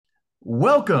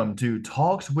Welcome to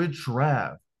Talks with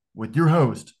Trav with your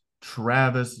host,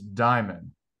 Travis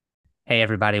Diamond. Hey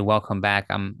everybody, welcome back.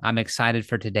 I'm excited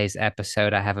for today's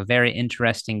episode. I have a very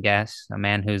interesting guest, a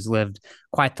man who's lived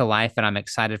quite the life, and I'm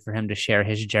excited for him to share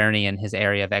his journey and his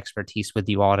area of expertise with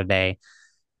you all today.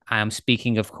 I am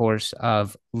speaking, of course,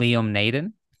 of Liam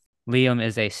Naden. Liam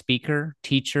is a speaker,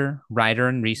 teacher, writer,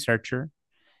 and researcher,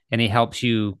 and he helps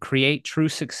you create true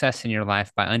success in your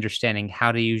life by understanding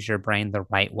how to use your brain the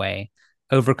right way,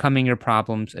 overcoming your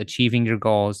problems, achieving your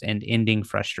goals, and ending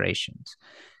frustrations.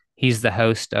 He's the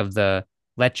host of the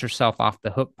Let Yourself Off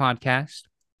the Hook podcast.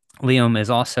 Liam is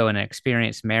also an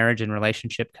experienced marriage and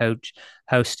relationship coach,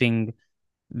 hosting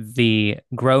the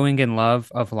Growing in Love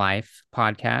of Life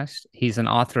podcast. He's an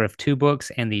author of two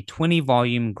books and the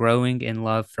 20-volume Growing in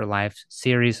Love for Life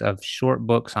series of short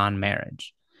books on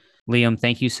marriage. Liam,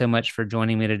 thank you so much for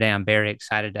joining me today. I'm very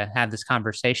excited to have this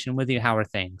conversation with you. How are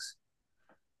things?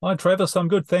 Hi, Travis. I'm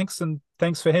good. Thanks. And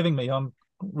thanks for having me.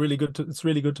 It's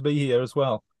really good to be here as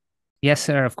well. Yes,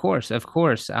 sir. Of course, of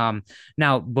course.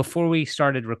 Now, before we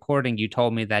started recording, you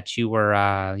told me that you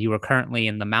were currently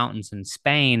in the mountains in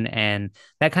Spain, and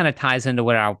that kind of ties into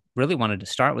where I really wanted to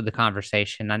start with the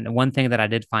conversation. And one thing that I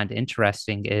did find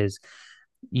interesting is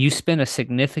you spent a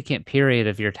significant period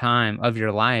of your time of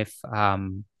your life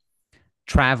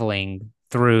traveling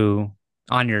through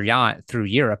on your yacht through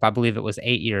Europe. I believe it was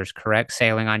 8 years, correct?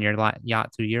 Sailing on your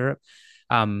yacht through Europe.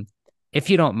 Um, if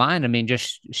you don't mind, I mean,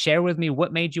 just share with me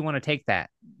what made you want to take that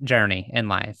journey in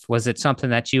life. Was it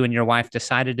something that you and your wife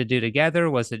decided to do together?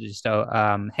 Was it just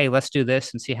hey, let's do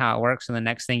this and see how it works, and the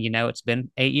next thing you know, it's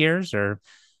been 8 years, or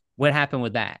what happened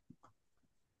with that?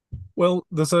 Well,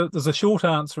 there's a short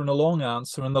answer and a long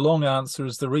answer, and the long answer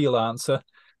is the real answer.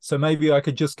 So maybe I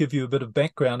could just give you a bit of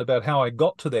background about how I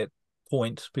got to that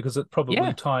point, because it probably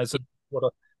Yeah, ties in what a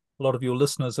lot of your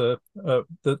listeners are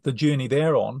the journey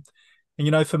they're on.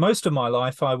 And for most of my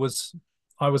life, I was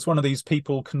one of these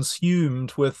people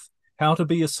consumed with how to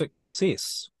be a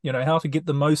success. How to get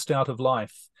the most out of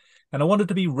life, and I wanted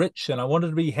to be rich, and I wanted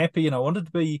to be happy, and I wanted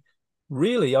to be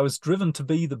really, I was driven to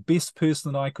be the best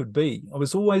person that I could be. I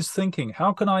was always thinking,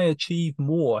 how can I achieve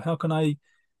more? How can I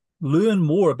learn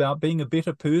more about being a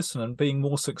better person and being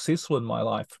more successful in my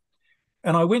life?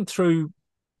 And I went through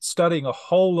studying a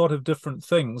whole lot of different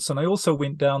things. And I also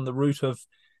went down the route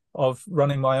of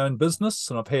running my own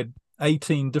business. And I've had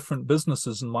 18 different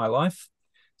businesses in my life.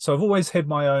 So I've always had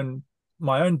my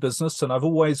own business, and I've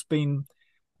always been,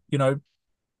 you know,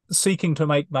 seeking to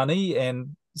make money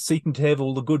and seeking to have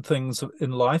all the good things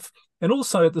in life. And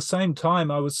also at the same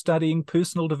time, I was studying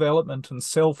personal development and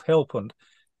self-help and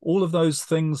all of those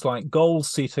things like goal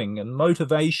setting and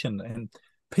motivation and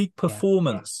peak yeah,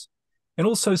 performance, and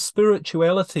also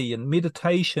spirituality and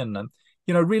meditation. And,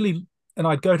 really, and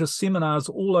I'd go to seminars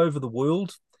all over the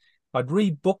world. I'd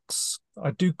read books,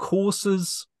 I'd do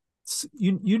courses,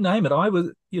 you name it. I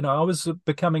was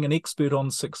becoming an expert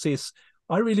on success.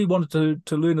 I really wanted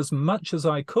to learn as much as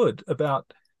I could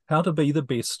about how to be the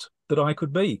best that I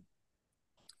could be.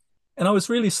 And I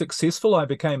was really successful. I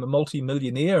became a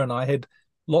multi-millionaire, and I had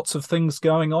lots of things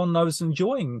going on. I was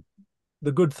enjoying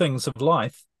the good things of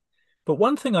life. But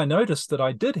one thing I noticed that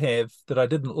I did have that I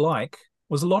didn't like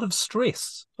was a lot of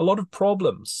stress, a lot of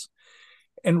problems.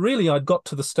 And really, I'd got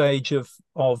to the stage of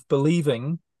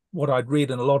believing what I'd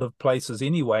read in a lot of places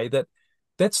anyway, that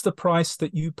that's the price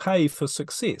that you pay for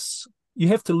success. You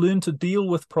have to learn to deal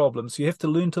with problems. You have to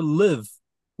learn to live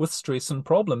with stress and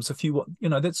problems. If you,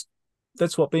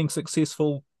 that's what being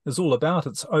successful is all about.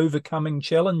 It's overcoming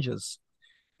challenges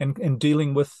and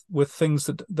dealing with things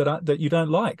that you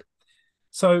don't like.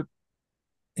 So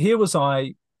here was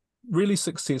I, really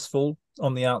successful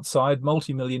on the outside,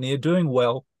 multimillionaire, doing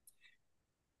well,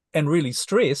 and really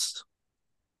stressed,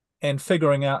 and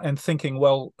figuring out and thinking,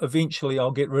 well, eventually I'll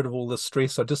get rid of all this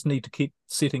stress. I just need to keep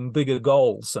setting bigger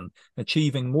goals and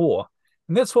achieving more.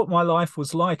 And that's what my life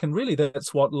was like. And really,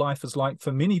 that's what life is like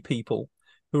for many people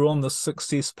who are on this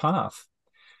success path.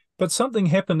 But something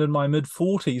happened in my mid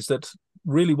 40s that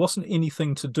really wasn't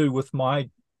anything to do with my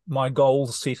goal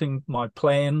setting, my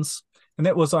plans. And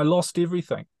that was I lost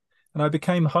everything, and I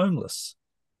became homeless.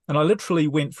 And I literally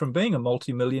went from being a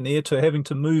multimillionaire to having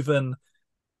to move in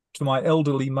to my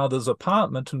elderly mother's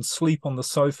apartment and sleep on the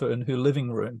sofa in her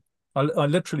living room. I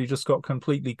literally just got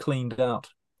completely cleaned out.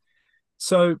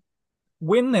 So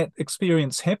when that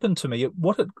experience happened to me,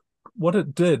 what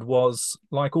it did was,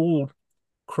 like all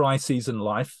crises in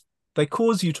life, they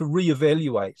cause you to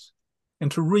reevaluate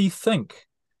and to rethink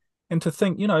and to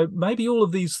think, maybe all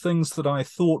of these things that I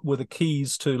thought were the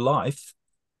keys to life,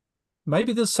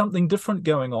 maybe there's something different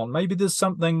going on. Maybe there's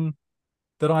something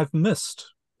that I've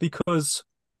missed. because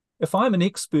if I'm an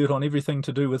expert on everything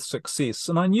to do with success,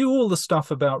 and I knew all the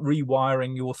stuff about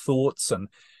rewiring your thoughts and,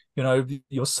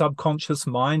 your subconscious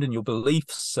mind and your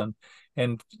beliefs and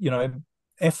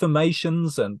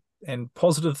affirmations and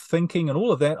positive thinking and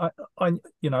all of that, I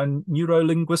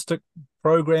neuro-linguistic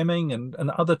programming and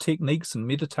other techniques and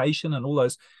meditation and all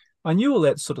those, I knew all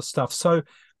that sort of stuff. So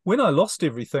when I lost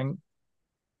everything,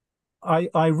 I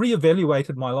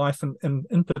reevaluated my life, and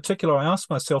in particular, I asked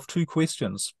myself two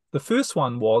questions. The first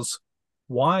one was,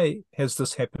 why has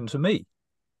this happened to me?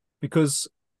 Because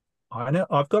I know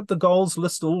I've got the goals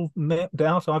list all mapped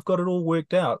out. I've got it all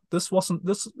worked out. This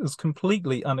is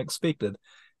completely unexpected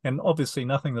and obviously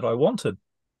nothing that I wanted.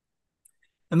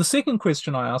 And the second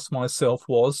question I asked myself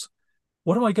was,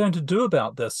 what am I going to do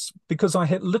about this? Because I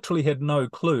had literally had no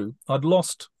clue. I'd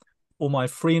lost all my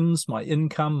friends, my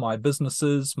income, my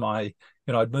businesses, I'd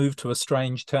moved to a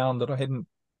strange town that I hadn't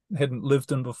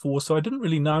lived in before. So I didn't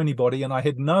really know anybody, and I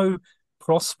had no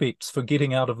prospects for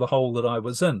getting out of the hole that I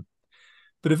was in.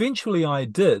 But eventually I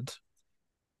did.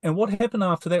 And what happened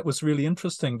after that was really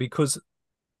interesting, because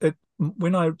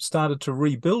when I started to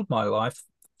rebuild my life,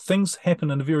 things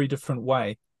happened in a very different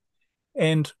way.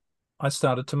 And I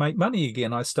started to make money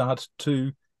again. I started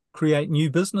to create new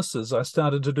businesses. I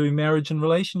started to do marriage and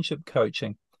relationship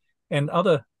coaching and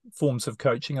other forms of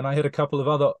coaching. And I had a couple of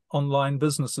other online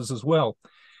businesses as well.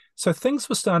 So things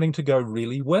were starting to go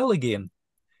really well again.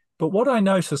 But what I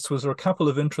noticed was a couple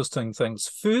of interesting things.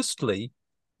 Firstly,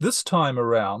 this time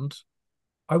around,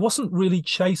 I wasn't really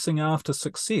chasing after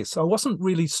success. I wasn't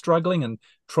really struggling and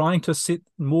trying to set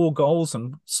more goals.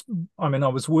 And I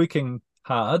was working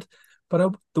hard, but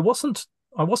I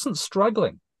wasn't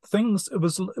struggling. It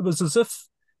was as if,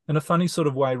 in a funny sort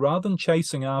of way, rather than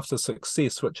chasing after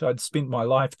success, which I'd spent my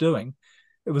life doing,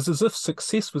 it was as if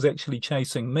success was actually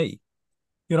chasing me.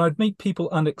 I'd meet people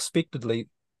unexpectedly,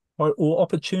 or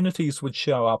opportunities would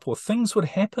show up, or things would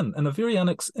happen in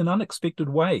in unexpected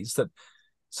ways that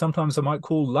sometimes I might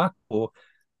call luck or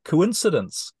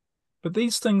coincidence. But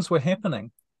these things were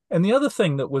happening. And the other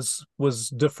thing that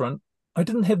was different, I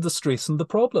didn't have the stress and the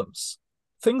problems.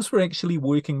 Things were actually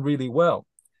working really well.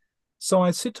 So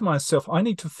I said to myself, I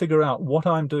need to figure out what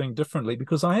I'm doing differently,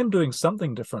 because I am doing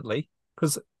something differently,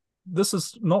 because this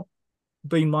has not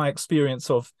been my experience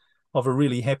of a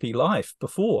really happy life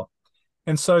before.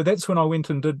 And so that's when I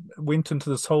went into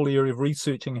this whole area of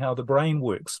researching how the brain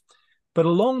works. But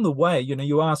along the way,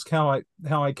 you ask how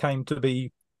I came to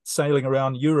be sailing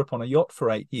around Europe on a yacht for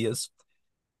 8 years.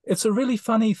 It's a really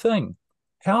funny thing.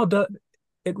 It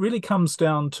really comes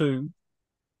down to,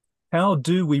 how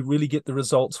do we really get the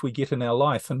results we get in our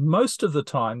life? And most of the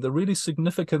time, the really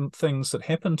significant things that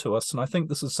happen to us, and I think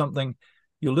this is something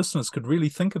your listeners could really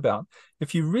think about.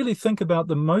 If you really think about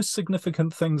the most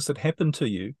significant things that happen to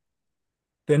you,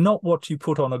 they're not what you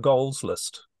put on a goals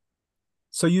list.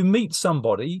 So you meet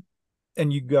somebody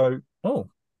and you go, oh,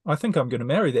 I think I'm going to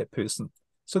marry that person.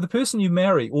 So the person you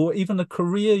marry, or even a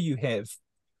career you have,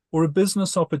 or a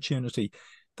business opportunity,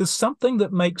 there's something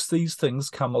that makes these things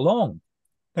come along.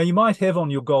 Now, you might have on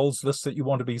your goals list that you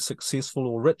want to be successful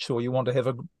or rich, or you want to have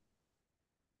a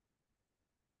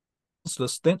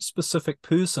list, that specific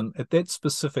person at that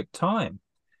specific time.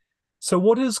 So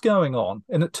what is going on?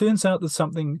 And it turns out that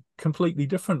something completely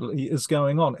differently is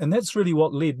going on. And that's really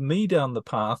what led me down the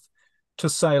path to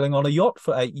sailing on a yacht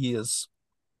for 8 years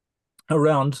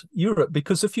around Europe.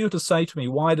 Because if you were to say to me,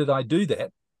 why did I do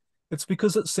that? It's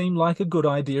because it seemed like a good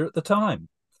idea at the time.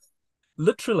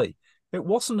 Literally, it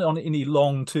wasn't on any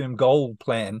long-term goal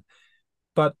plan.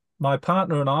 But my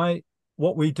partner and I,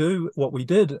 what we did,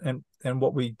 and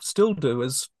what we still do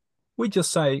is we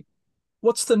just say,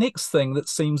 what's the next thing that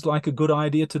seems like a good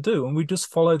idea to do? And we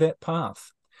just follow that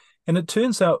path. And it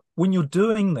turns out when you're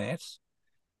doing that,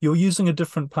 you're using a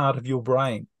different part of your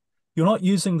brain. You're not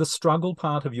using the struggle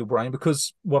part of your brain,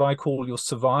 because what I call your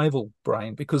survival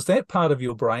brain, because that part of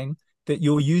your brain that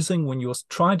you're using when you're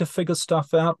trying to figure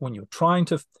stuff out, when you're trying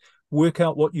to work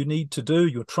out what you need to do,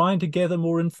 you're trying to gather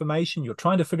more information, you're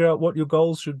trying to figure out what your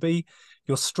goals should be,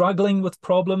 you're struggling with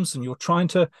problems, and you're trying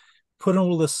to put in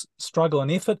all this struggle and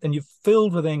effort, and you're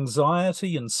filled with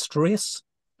anxiety and stress.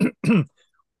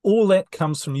 All that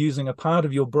comes from using a part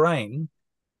of your brain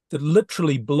that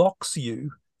literally blocks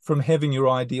you from having your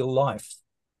ideal life.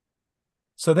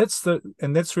 So that's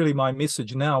really my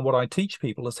message now. What I teach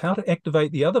people is how to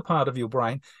activate the other part of your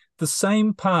brain, the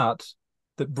same part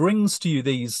that brings to you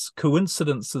these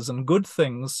coincidences and good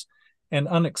things and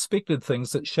unexpected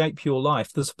things that shape your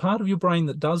life. There's a part of your brain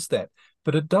that does that,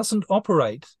 but it doesn't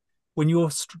operate when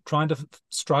you're trying to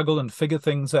struggle and figure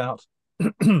things out.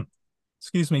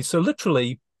 Excuse me. So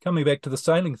literally, coming back to the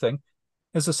sailing thing,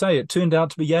 as I say, it turned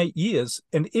out to be 8 years.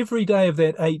 And every day of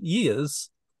that 8 years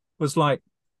was like,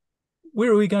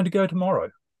 where are we going to go tomorrow?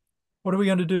 What are we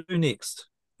going to do next?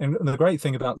 And the great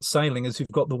thing about sailing is you've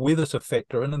got the weather to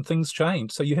factor in, and things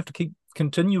change. So you have to keep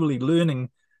continually learning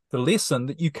the lesson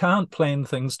that you can't plan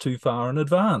things too far in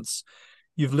advance.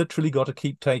 You've literally got to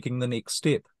keep taking the next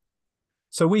step.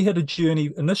 So we had a journey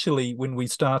initially when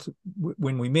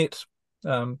we met.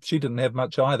 She didn't have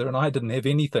much either, and I didn't have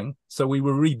anything. So we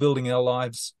were rebuilding our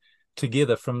lives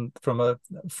together from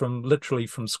literally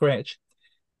from scratch.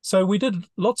 So we did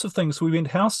lots of things. We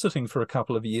went house sitting for a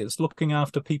couple of years, looking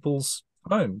after people's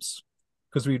homes,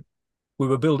 because we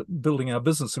were building our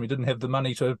business and we didn't have the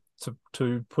money to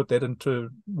put that into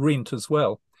rent as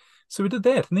well. So we did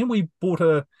that, and then we bought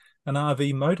an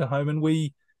RV motorhome, and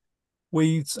we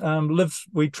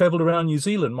traveled around New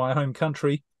Zealand, my home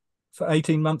country, for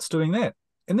 18 months doing that.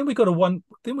 And then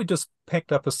we just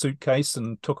packed up a suitcase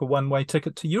and took a one-way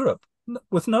ticket to Europe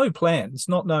with no plans,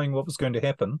 not knowing what was going to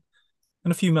happen.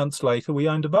 And a few months later, we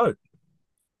owned a boat.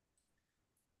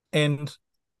 And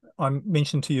I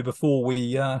mentioned to you before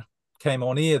we came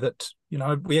on air that,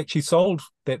 we actually sold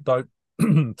that boat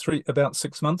about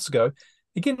 6 months ago.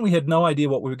 Again, we had no idea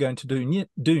what we were going to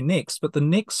do next, but the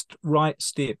next right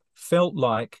step felt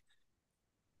like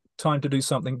time to do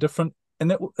something different, and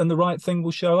the right thing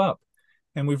will show up.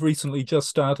 And we've recently just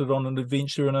started on an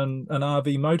adventure in an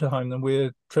RV motorhome, and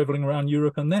we're traveling around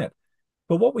Europe in that.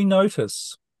 But what we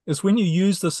notice is when you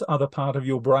use this other part of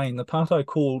your brain, the part I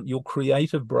call your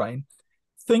creative brain,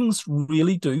 things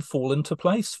really do fall into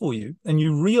place for you. And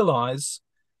you realize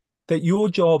that your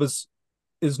job is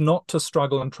not to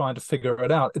struggle and try to figure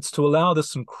it out. It's to allow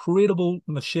this incredible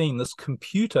machine, this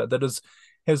computer that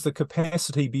has the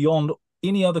capacity beyond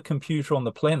any other computer on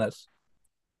the planet,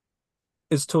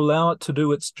 is to allow it to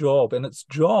do its job. And its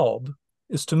job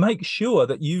is to make sure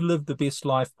that you live the best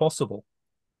life possible.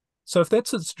 So if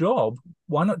that's its job,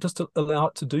 why not just allow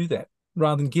it to do that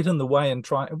rather than get in the way and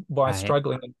try by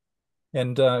struggling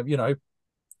and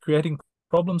creating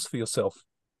problems for yourself?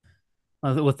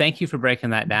 Well, thank you for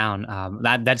breaking that down.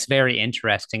 That's very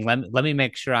interesting. Let me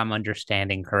make sure I'm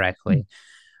understanding correctly.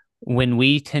 When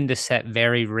we tend to set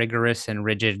very rigorous and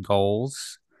rigid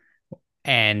goals,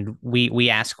 and we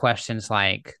ask questions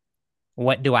like,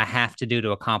 what do I have to do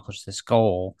to accomplish this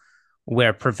goal?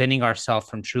 We're preventing ourselves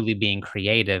from truly being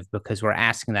creative because we're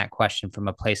asking that question from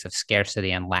a place of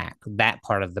scarcity and lack. That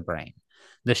part of the brain,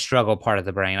 the struggle part of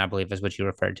the brain, I believe is what you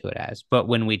referred to it as. But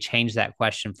when we change that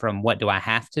question from what do I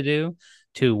have to do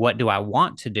to what do I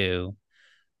want to do,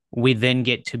 we then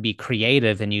get to be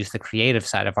creative and use the creative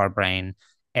side of our brain.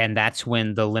 And that's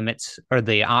when the limits or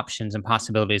the options and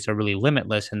possibilities are really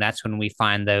limitless. And that's when we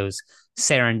find those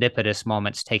serendipitous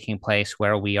moments taking place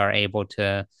where we are able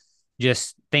to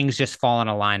things just fall in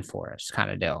a line for us,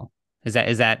 kind of deal. Is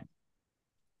that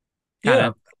kind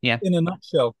of, yeah? In a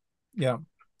nutshell, yeah.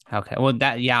 Okay. Well,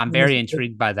 I'm very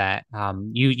intrigued by that.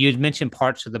 You'd mentioned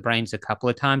parts of the brains a couple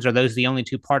of times. Are those the only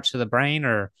two parts of the brain,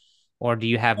 or do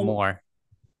you have more?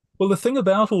 Well, the thing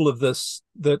about all of this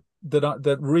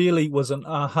that really was an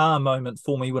aha moment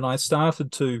for me when I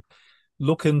started to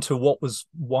look into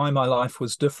why my life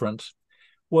was different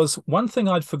was one thing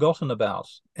I'd forgotten about,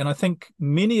 and I think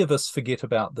many of us forget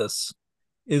about this,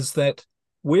 is that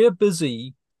we're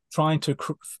busy trying to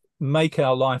make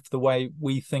our life the way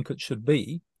we think it should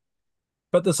be,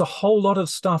 but there's a whole lot of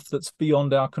stuff that's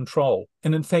beyond our control.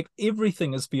 And in fact,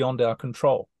 everything is beyond our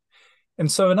control. And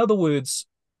so, in other words,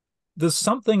 there's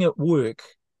something at work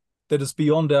that is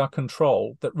beyond our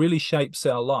control that really shapes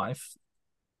our life.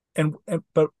 And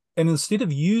instead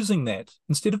of using that,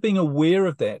 instead of being aware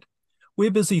of that, we're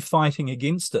busy fighting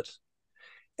against it.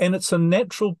 And it's a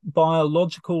natural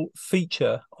biological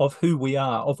feature of who we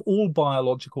are, of all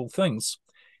biological things.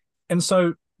 And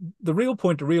so the real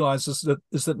point to realize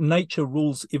is that nature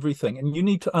rules everything. And you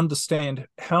need to understand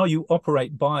how you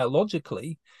operate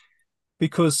biologically,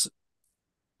 because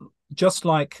just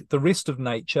like the rest of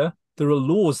nature, there are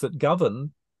laws that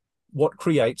govern what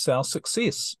creates our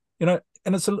success. And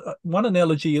it's one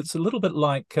analogy, it's a little bit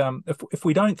like if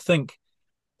we don't think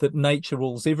that nature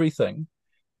rules everything,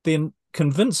 then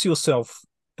convince yourself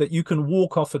that you can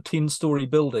walk off a 10-story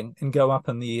building and go up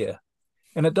in the air.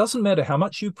 And it doesn't matter how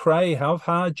much you pray, how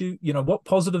hard what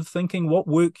positive thinking, what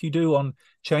work you do on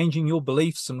changing your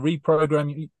beliefs and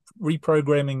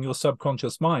reprogramming your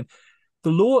subconscious mind. The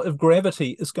law of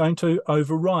gravity is going to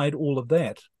override all of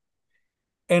that.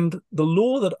 And the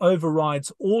law that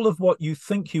overrides all of what you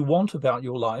think you want about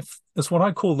your life is what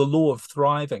I call the law of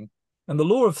thriving. And the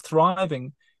law of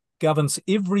thriving governs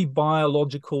every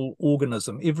biological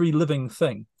organism, every living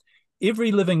thing.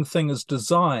 Every living thing is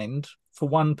designed for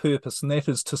one purpose, and that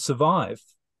is to survive.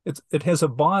 It has a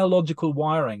biological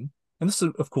wiring, and this,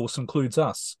 of course, includes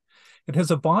us. It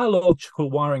has a biological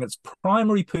wiring. Its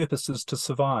primary purpose is to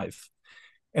survive.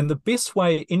 And the best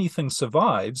way anything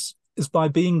survives is by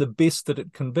being the best that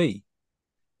it can be.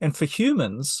 And for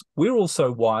humans, we're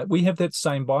also wired. We have that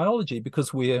same biology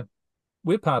because we're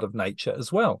part of nature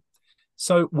as well.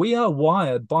 So we are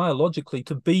wired biologically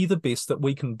to be the best that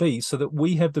we can be so that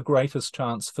we have the greatest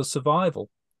chance for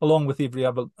survival, along with every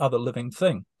other living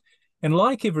thing. And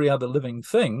like every other living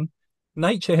thing,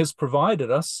 nature has provided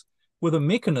us with a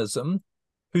mechanism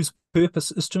whose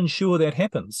purpose is to ensure that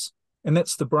happens, and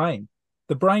that's the brain.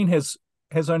 The brain has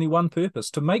only one purpose: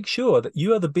 to make sure that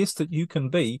you are the best that you can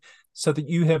be so that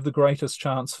you have the greatest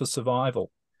chance for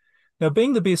survival. Now,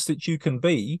 being the best that you can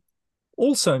be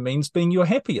also means being your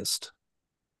happiest.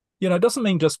 It doesn't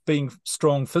mean just being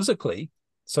strong physically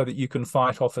so that you can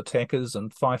fight off attackers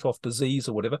and fight off disease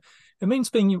or whatever. It means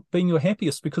being your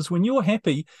happiest, because when you're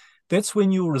happy, that's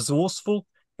when you're resourceful,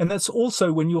 and that's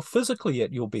also when you're physically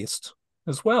at your best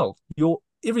as well.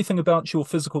 Everything about your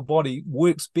physical body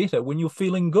works better when you're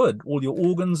feeling good. All your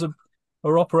organs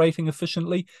are operating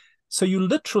efficiently. So you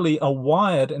literally are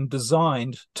wired and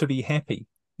designed to be happy.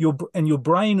 Your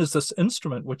brain is this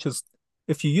instrument, which is,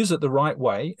 if you use it the right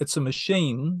way, it's a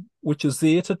machine which is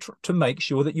there to make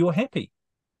sure that you're happy.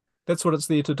 That's what it's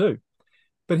there to do.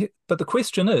 But the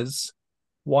question is,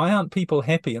 why aren't people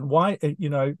happy? And why,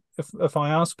 if I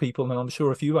ask people, and I'm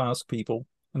sure if you ask people,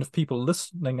 and if people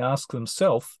listening ask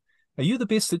themselves, are you the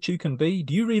best that you can be?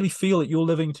 Do you really feel that you're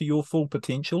living to your full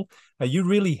potential? Are you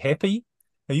really happy?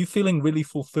 Are you feeling really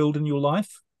fulfilled in your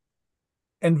life?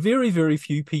 And very, very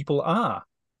few people are.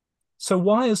 So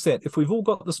why is that? If we've all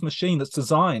got this machine that's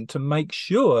designed to make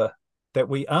sure that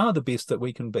we are the best that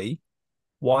we can be,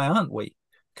 why aren't we?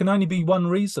 Can only be one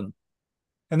reason.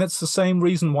 And that's the same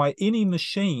reason why any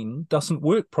machine doesn't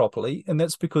work properly, and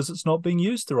that's because it's not being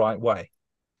used the right way.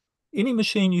 Any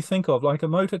machine you think of, like a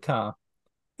motor car,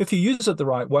 if you use it the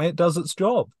right way, it does its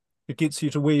job. It gets you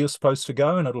to where you're supposed to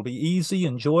go, and it'll be easy,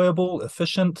 enjoyable,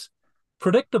 efficient,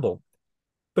 predictable.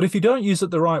 But if you don't use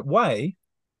it the right way,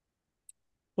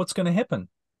 what's going to happen?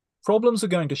 Problems are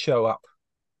going to show up.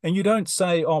 And you don't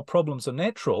say, oh, problems are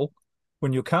natural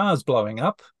when your car's blowing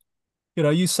up.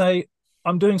 You say,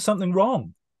 I'm doing something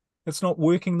wrong. It's not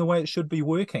working the way it should be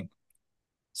working.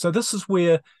 So this is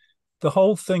where the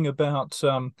whole thing about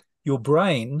your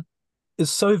brain is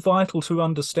so vital to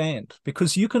understand,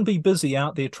 because you can be busy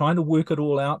out there trying to work it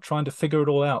all out, trying to figure it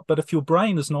all out. But if your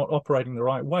brain is not operating the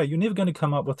right way, you're never going to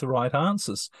come up with the right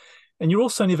answers. And you're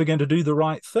also never going to do the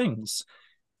right things.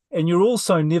 And you're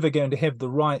also never going to have the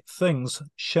right things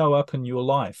show up in your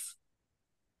life.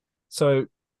 So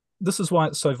this is why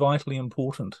it's so vitally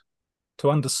important to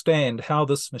understand how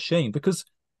this machine, because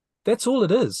that's all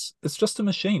it is. It's just a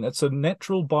machine. It's a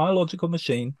natural biological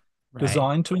machine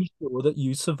designed to ensure that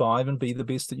you survive and be the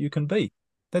best that you can be.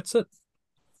 That's it.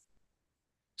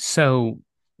 So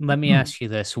let me ask you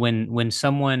this. When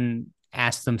someone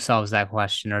asks themselves that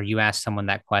question, or you ask someone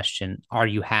that question, are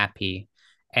you happy?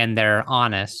 And they're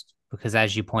honest, because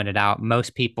as you pointed out,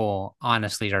 most people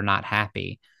honestly are not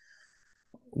happy.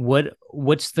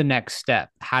 What's the next step?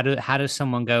 How does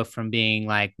someone go from being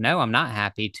like, no, I'm not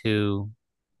happy, to,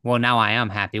 well, now I am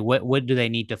happy? What do they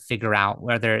need to figure out?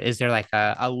 Is there like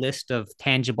a list of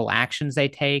tangible actions they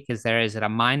take? Is it a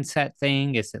mindset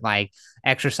thing? Is it like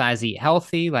exercise, eat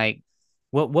healthy? Like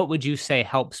what would you say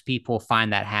helps people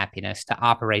find that happiness, to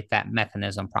operate that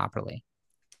mechanism properly?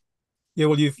 Yeah,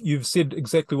 well, you've said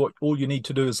exactly what all you need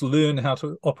to do is learn how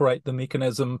to operate the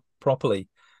mechanism properly.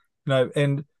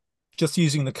 And just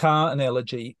using the car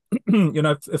analogy,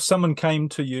 if someone came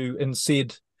to you and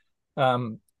said, I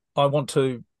want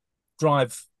to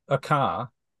drive a car,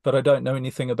 but I don't know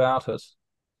anything about it.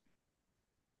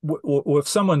 Or if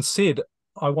someone said,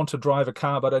 I want to drive a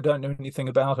car, but I don't know anything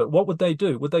about it, what would they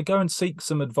do? Would they go and seek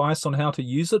some advice on how to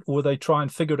use it, or would they try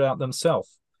and figure it out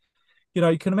themselves?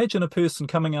 You can imagine a person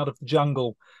coming out of the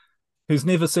jungle who's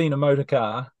never seen a motor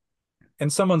car,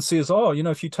 and someone says, oh,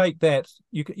 if you take that,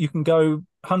 you can go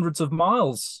hundreds of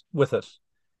miles with it.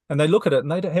 And they look at it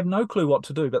and they have no clue what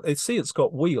to do, but they see it's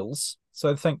got wheels.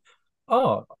 So they think,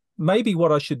 oh, maybe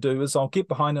what I should do is I'll get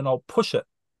behind and I'll push it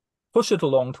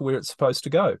along to where it's supposed to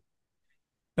go.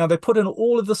 Now, they put in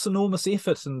all of this enormous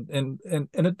effort, and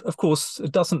it, of course,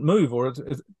 it doesn't move, or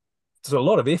it's a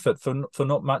lot of effort for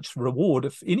not much reward,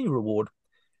 if any reward.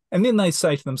 And then they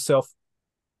say to themselves,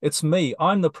 it's me,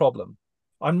 I'm the problem.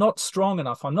 I'm not strong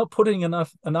enough. I'm not putting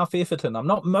enough effort in. I'm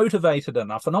not motivated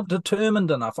enough. I'm not determined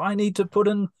enough. I need to put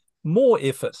in more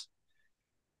effort.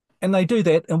 And they do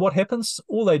that, and what happens?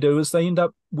 All they do is they end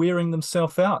up wearing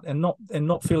themselves out and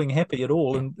not feeling happy at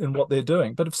all in what they're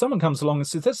doing. But if someone comes along and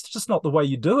says, that's just not the way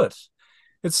you do it,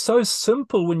 it's so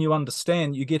simple when you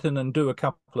understand, you get in and do a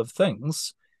couple of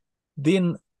things,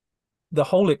 then the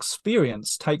whole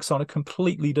experience takes on a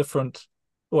completely different,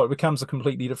 or it becomes a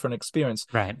completely different experience.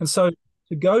 Right. And so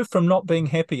to go from not being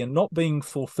happy and not being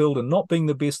fulfilled and not being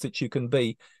the best that you can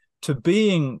be to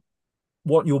being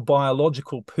what your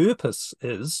biological purpose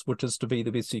is, which is to be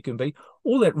the best you can be,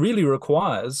 all that really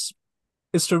requires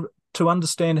is to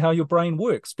understand how your brain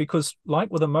works. Because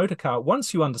like with a motor car,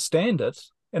 once you understand it,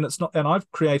 and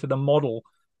I've created a model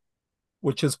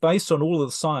which is based on all of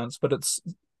the science, but it's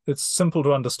simple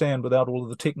to understand without all of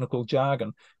the technical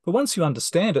jargon. But once you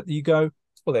understand it, you go,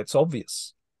 well, that's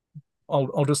obvious.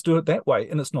 I'll just do it that way.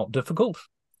 And it's not difficult.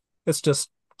 It's just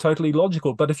totally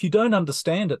logical. But if you don't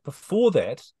understand it before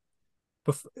that,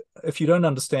 if you don't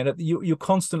understand it, you're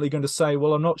constantly going to say,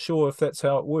 well, I'm not sure if that's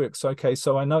how it works. Okay,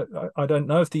 so I don't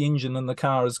know if the engine in the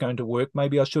car is going to work.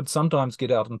 Maybe I should sometimes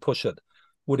get out and push it,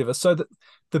 whatever. So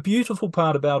the beautiful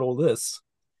part about all this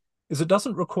is it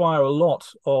doesn't require a lot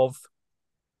of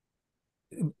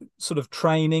sort of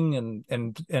training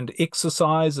and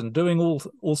exercise and doing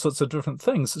all sorts of different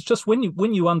things. It's just when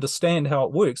you understand how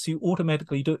it works, you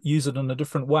automatically use it in a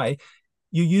different way.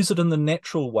 You use it in the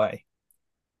natural way.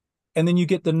 And then you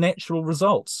get the natural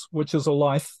results, which is a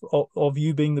life of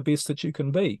you being the best that you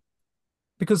can be.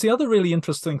 Because the other really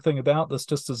interesting thing about this,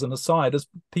 just as an aside, is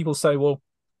people say, well,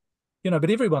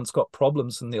 but everyone's got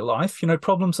problems in their life.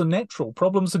 Problems are natural.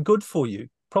 Problems are good for you.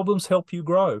 Problems help you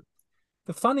grow.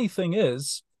 The funny thing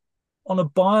is, on a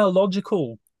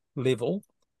biological level,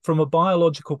 from a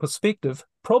biological perspective,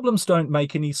 problems don't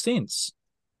make any sense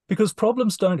because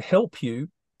problems don't help you.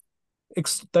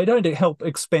 They don't help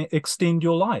extend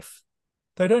your life.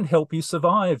 They don't help you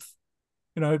survive.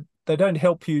 They don't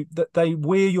help you, that they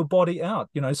wear your body out.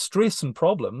 Stress and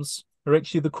problems are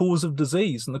actually the cause of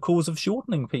disease and the cause of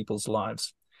shortening people's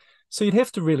lives. So you'd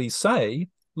have to really say,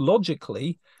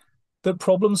 logically, that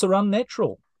problems are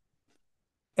unnatural.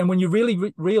 And when you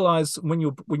really realize, when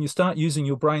you start using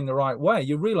your brain the right way,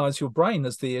 you realize your brain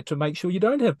is there to make sure you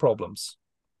don't have problems.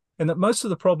 And that most of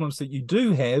the problems that you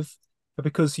do have are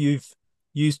because you've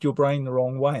used your brain the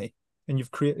wrong way, and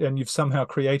you've somehow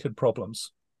created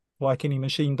problems, like any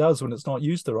machine does when it's not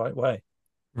used the right way.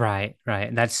 Right.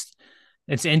 That's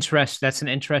an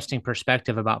interesting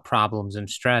perspective about problems and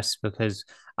stress, because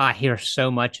I hear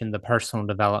so much in the personal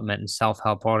development and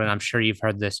self-help world, and I'm sure you've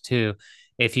heard this too.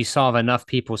 If you solve enough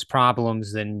people's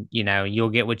problems, then you'll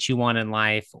get what you want in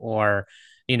life, or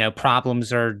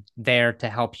problems are there to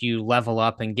help you level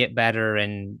up and get better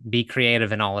and be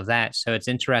creative and all of that. So it's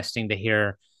interesting to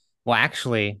hear, well,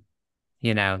 actually,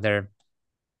 they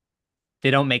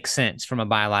don't make sense from a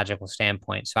biological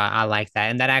standpoint. So I like that.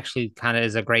 And that actually kind of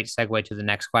is a great segue to the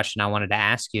next question I wanted to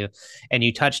ask you. And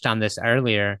you touched on this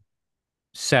earlier.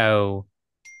 So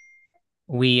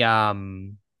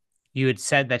you had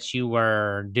said that you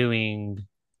were doing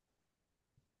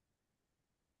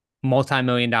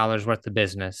multi-million dollars worth of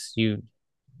business. You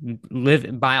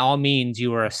live, by all means, you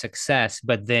were a success,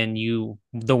 but then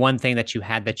the one thing that you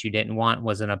had that you didn't want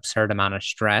was an absurd amount of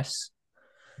stress.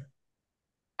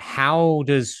 How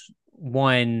does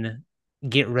one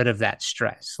get rid of that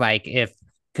stress?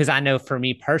 Because I know for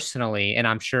me personally, and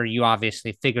I'm sure you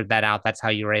obviously figured that out, that's how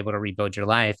you were able to rebuild your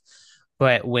life.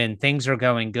 But when things are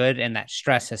going good and that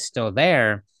stress is still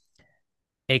there,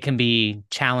 it can be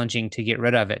challenging to get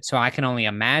rid of it. So I can only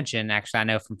imagine, actually, I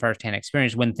know from firsthand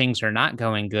experience, when things are not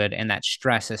going good and that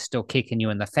stress is still kicking you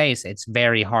in the face, it's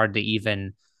very hard to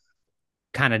even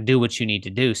kind of do what you need to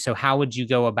do. So how would you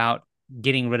go about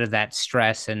getting rid of that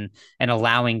stress and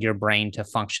allowing your brain to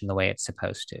function the way it's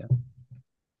supposed to?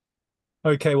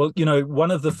 Okay, well,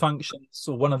 one of the functions,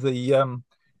 or one of the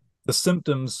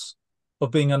symptoms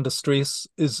of being under stress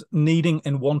is needing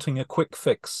and wanting a quick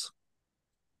fix.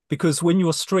 Because when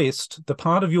you're stressed, the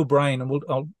part of your brain, and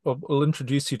I'll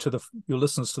introduce you to your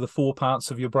listeners to the 4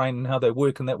 parts of your brain and how they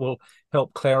work, and that will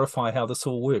help clarify how this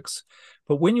all works.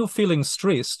 But when you're feeling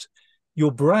stressed,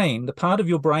 your brain, the part of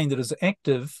your brain that is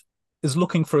active, is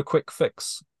looking for a quick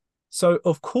fix. So,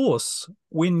 of course,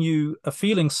 when you are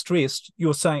feeling stressed,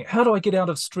 you're saying, how do I get out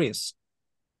of stress?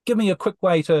 Give me a quick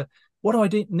way what do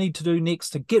I need to do next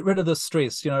to get rid of the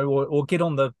stress, or get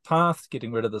on the path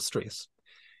getting rid of the stress.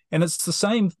 And it's the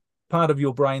same part of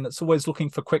your brain that's always looking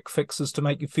for quick fixes to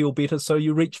make you feel better. So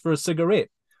you reach for a cigarette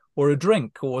or a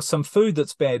drink or some food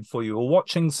that's bad for you, or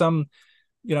watching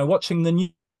the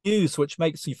news, which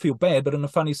makes you feel bad, but in a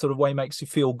funny sort of way makes you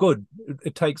feel good.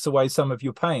 It takes away some of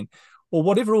your pain. or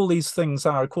whatever all these things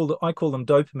are. I call them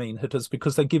dopamine hitters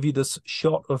because they give you this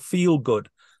shot of feel good.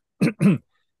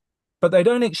 But they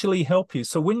don't actually help you.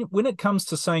 So when it comes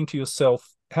to saying to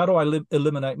yourself, how do I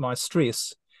eliminate my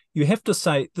stress? You have to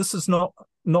say, this is not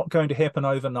going to happen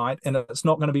overnight, and it's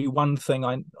not going to be one thing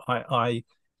I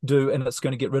do and it's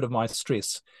going to get rid of my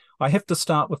stress. I have to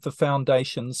start with the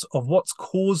foundations of what's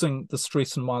causing the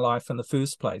stress in my life in the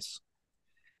first place.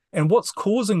 And what's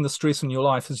causing the stress in your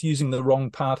life is using the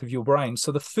wrong part of your brain.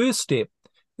 So the first step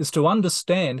is to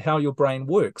understand how your brain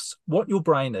works, what your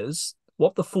brain is,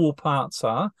 what the 4 parts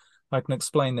are. I can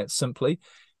explain that simply.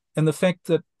 And the fact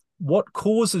that what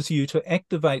causes you to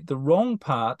activate the wrong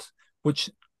part, which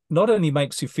not only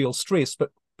makes you feel stressed,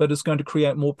 but is going to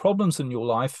create more problems in your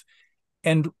life.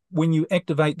 And when you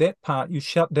activate that part, you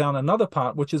shut down another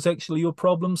part, which is actually your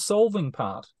problem-solving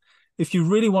part. If you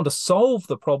really want to solve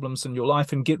the problems in your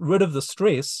life and get rid of the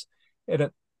stress, and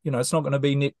it's not going to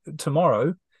be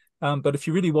tomorrow, but if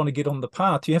you really want to get on the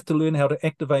path, you have to learn how to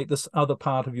activate this other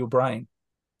part of your brain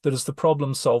that is the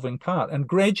problem-solving part. And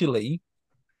gradually,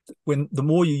 the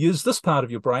more you use this part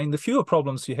of your brain, the fewer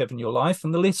problems you have in your life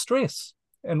and the less stress.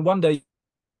 And one day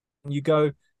you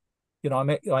go,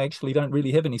 I actually don't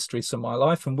really have any stress in my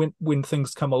life. And when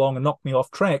things come along and knock me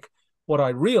off track, what I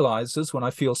realize is when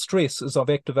I feel stress is I've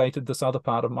activated this other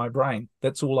part of my brain.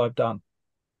 That's all I've done.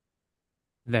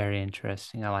 Very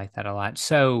interesting. I like that a lot.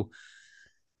 So,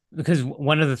 because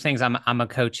one of the things I'm a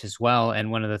coach as well, and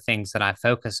one of the things that I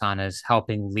focus on is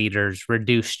helping leaders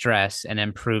reduce stress and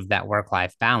improve that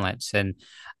work-life balance. And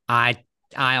I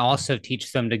I also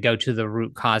teach them to go to the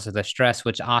root cause of the stress,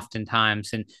 which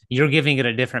oftentimes, and you're giving it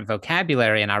a different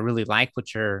vocabulary, and I really like what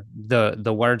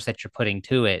the words that you're putting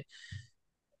to it.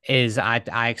 Is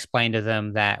I explain to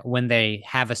them that when they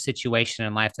have a situation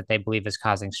in life that they believe is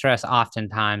causing stress,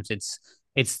 oftentimes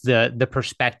it's the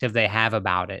perspective they have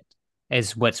about it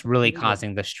is what's really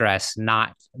causing the stress,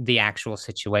 not the actual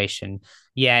situation.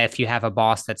 Yeah, if you have a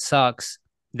boss that sucks,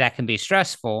 that can be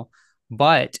stressful,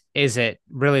 but is it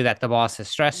really that the boss is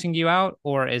stressing you out,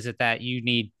 or is it that you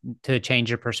need to change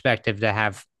your perspective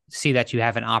to see that you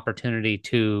have an opportunity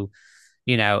to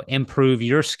improve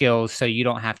your skills so you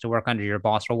don't have to work under your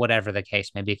boss or whatever the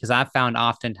case may be? Because I've found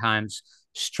oftentimes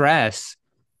stress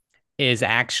is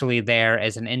actually there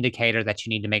as an indicator that you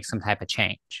need to make some type of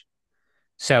change.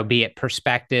 So be it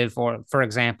perspective, or for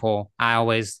example, I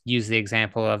always use the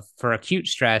example of, for acute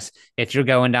stress, if you're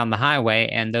going down the highway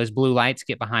and those blue lights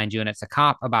get behind you and it's a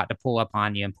cop about to pull up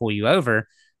on you and pull you over,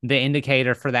 the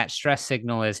indicator for that stress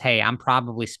signal is, hey, I'm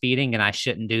probably speeding and I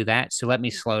shouldn't do that. So let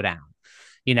me slow down.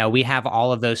 We have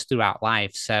all of those throughout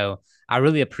life. So I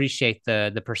really appreciate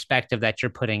the perspective that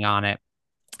you're putting on it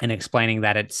and explaining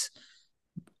that it's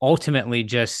ultimately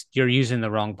just you're using the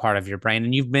wrong part of your brain.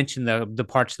 And you've mentioned the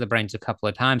parts of the brains a couple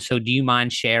of times. So do you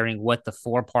mind sharing what the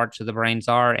 4 parts of the brains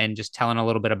are and just telling a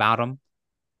little bit about them?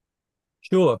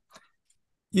 Sure.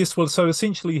 Yes, well, so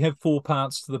essentially you have 4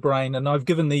 parts to the brain, and I've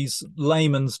given these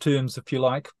layman's terms, if you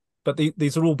like, but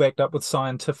these are all backed up with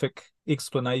scientific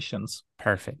explanations.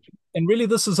 Perfect. And really,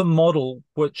 this is a model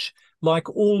which, like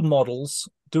all models,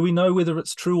 do we know whether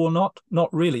it's true or not? Not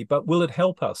really, but will it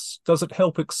help us? Does it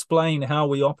help explain how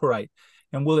we operate?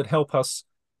 And will it help us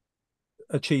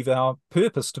achieve our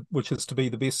purpose, which is to be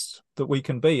the best that we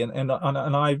can be? And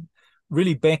I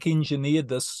really back engineered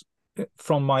this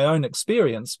from my own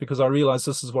experience, because I realized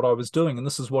this is what I was doing and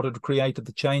this is what had created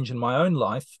the change in my own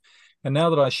life. And now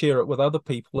that I share it with other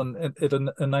people, and it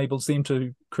enables them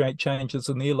to create changes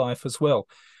in their life as well.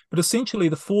 But essentially,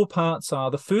 the 4 parts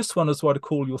are, the first one is what I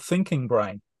call your thinking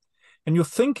brain. And your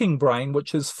thinking brain,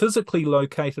 which is physically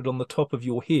located on the top of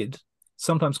your head,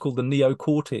 sometimes called the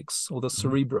neocortex or the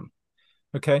cerebrum.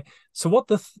 Okay, so what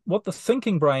the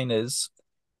thinking brain is,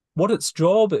 what its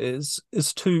job is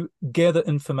to gather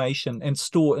information and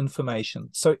store information.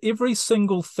 So every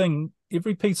single thing,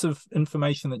 every piece of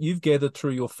information that you've gathered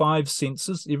through your 5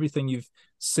 senses, everything you've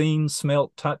seen,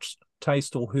 smelt, touched,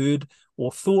 tasted, or heard,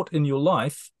 or thought in your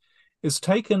life, is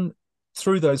taken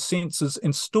through those senses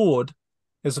and stored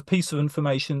as a piece of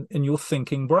information in your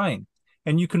thinking brain.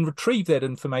 And you can retrieve that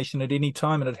information at any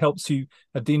time, and it helps you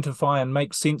identify and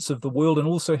make sense of the world, and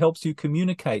also helps you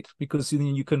communicate, because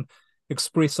then you can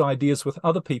express ideas with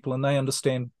other people and they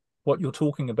understand what you're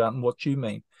talking about and what you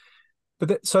mean.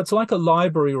 So it's like a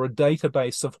library or a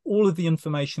database of all of the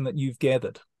information that you've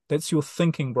gathered. That's your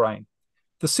thinking brain.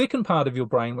 The second part of your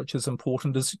brain, which is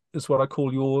important, is what I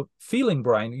call your feeling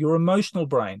brain, your emotional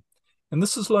brain. And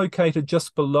this is located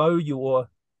just below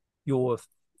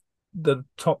the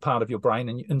top part of your brain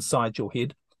and inside your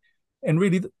head. And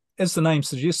really, as the name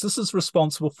suggests, this is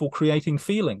responsible for creating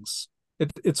feelings.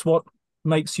 It's what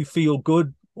makes you feel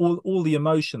good, all the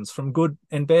emotions, from good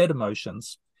and bad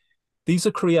emotions. These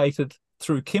are created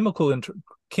through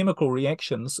chemical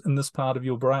reactions in this part of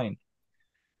your brain.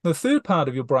 The third part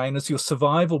of your brain is your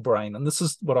survival brain, and this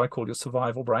is what I call your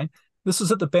survival brain. This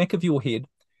is at the back of your head,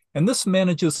 and this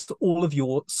manages all of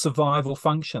your survival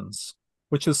functions,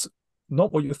 which is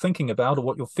not what you're thinking about or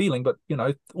what you're feeling, but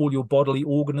all your bodily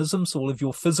organisms, all of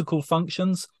your physical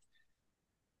functions,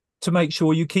 to make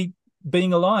sure you keep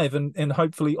being alive and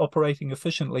hopefully operating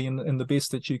efficiently in the best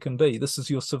that you can be. This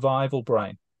is your survival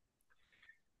brain.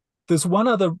 There's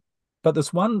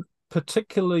one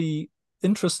particularly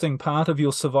interesting part of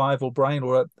your survival brain,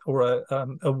 or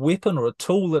a weapon or a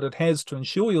tool that it has to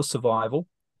ensure your survival.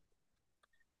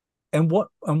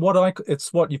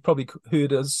 It's what you've probably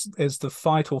heard as the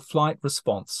fight or flight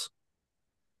response.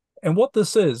 And what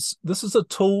this is a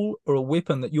tool or a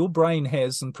weapon that your brain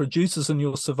has and produces in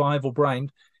your survival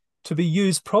brain to be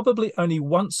used probably only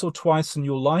once or twice in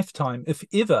your lifetime, if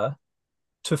ever,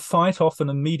 to fight off an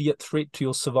immediate threat to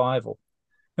your survival.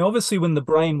 Now, obviously, when the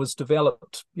brain was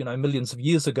developed, millions of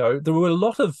years ago, there were a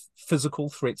lot of physical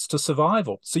threats to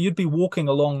survival. So you'd be walking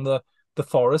along the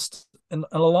forest and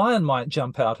a lion might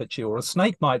jump out at you, or a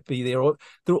snake might be there, or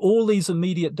there are all these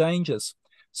immediate dangers.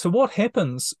 So what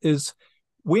happens is,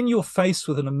 when you're faced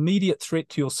with an immediate threat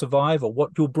to your survival,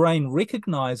 what your brain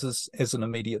recognizes as an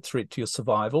immediate threat to your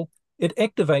survival, it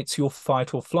activates your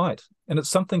fight or flight. And it's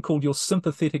something called your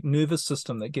sympathetic nervous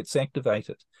system that gets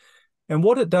activated. And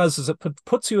what it does is it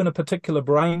puts you in a particular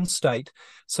brain state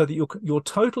so that you're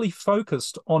totally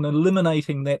focused on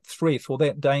eliminating that threat or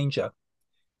that danger.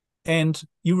 And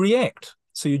you react.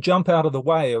 So you jump out of the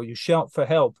way, or you shout for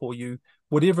help, or you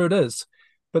whatever it is.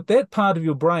 But that part of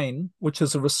your brain, which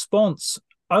is a response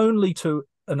only to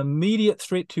an immediate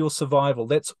threat to your survival,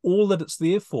 that's all that it's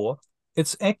there for,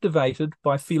 it's activated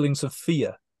by feelings of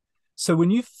fear. So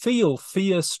when you feel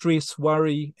fear, stress,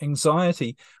 worry,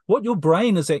 anxiety, what your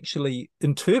brain is actually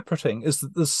interpreting is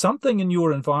that there's something in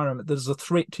your environment that is a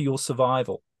threat to your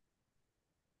survival.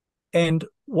 And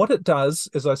what it does,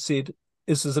 as I said,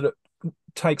 is that it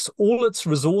takes all its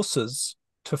resources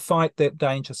to fight that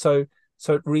danger. So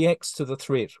it reacts to the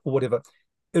threat or whatever.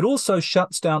 It also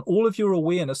shuts down all of your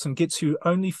awareness and gets you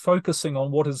only focusing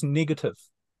on what is negative.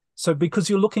 So because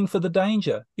you're looking for the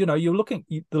danger,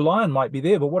 the lion might be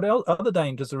there, but what other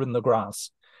dangers are in the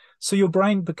grass? So your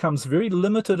brain becomes very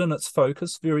limited in its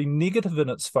focus, very negative in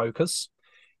its focus,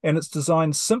 and it's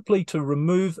designed simply to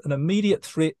remove an immediate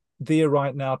threat there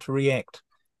right now to react.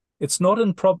 It's not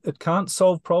it can't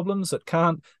solve problems, it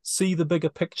can't see the bigger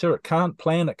picture, it can't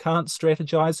plan, it can't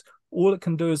strategize. All it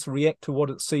can do is react to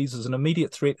what it sees as an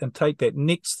immediate threat and take that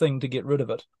next thing to get rid of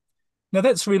it. Now,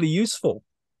 that's really useful,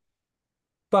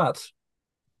 but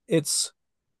it's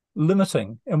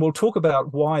limiting. And we'll talk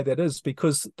about why that is,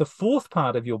 because the fourth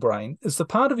part of your brain is the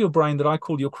part of your brain that I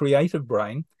call your creative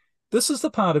brain. This is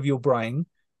the part of your brain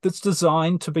that's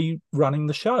designed to be running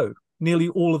the show nearly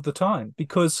all of the time,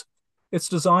 because it's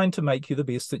designed to make you the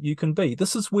best that you can be.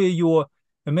 This is where your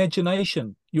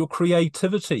imagination, your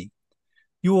creativity,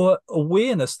 your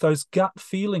awareness, those gut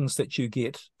feelings that you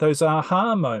get, those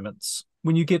aha moments,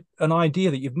 when you get an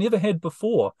idea that you've never had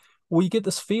before, or you get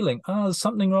this feeling, there's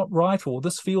something not right, or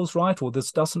this feels right, or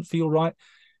this doesn't feel right.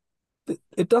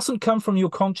 It doesn't come from your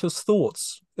conscious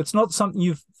thoughts. It's not something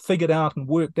you've figured out and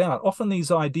worked out. Often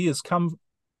these ideas come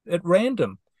at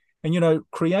random. And,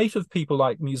 creative people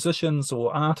like musicians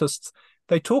or artists,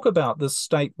 they talk about this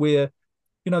state where,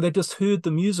 they just heard the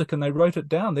music and they wrote it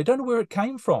down. They don't know where it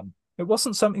came from. It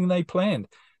wasn't something they planned.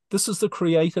 This is the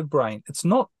creative brain. It's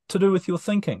not to do with your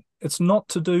thinking. It's not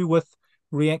to do with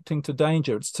reacting to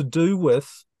danger. It's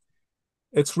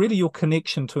really your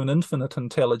connection to an infinite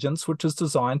intelligence, which is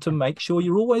designed to make sure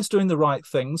you're always doing the right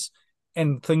things.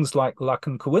 And things like luck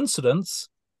and coincidence,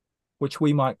 which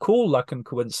we might call luck and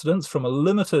coincidence from a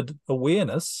limited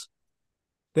awareness,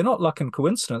 they're not luck and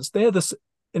coincidence. They're this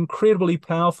incredibly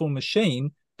powerful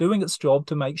machine doing its job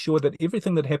to make sure that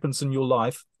everything that happens in your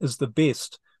life is the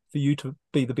best for you to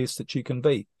be the best that you can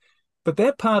be. But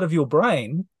that part of your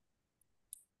brain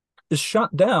is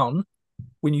shut down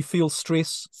when you feel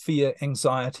stress, fear,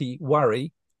 anxiety,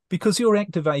 worry, because you're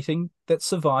activating that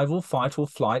survival, fight or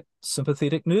flight,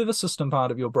 sympathetic nervous system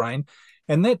part of your brain.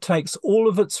 And that takes all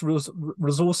of its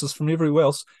resources from everywhere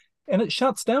else, and it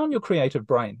shuts down your creative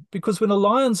brain. Because when a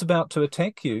lion's about to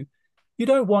attack you, you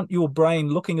don't want your brain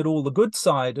looking at all the good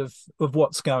side of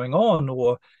what's going on,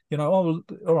 or, all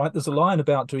right, there's a lion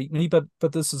about to eat me, but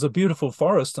this is a beautiful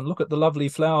forest, and look at the lovely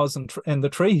flowers and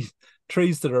the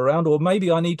trees that are around, or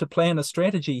maybe I need to plan a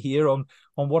strategy here on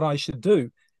what I should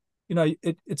do.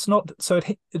 It's not, so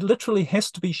it literally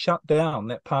has to be shut down,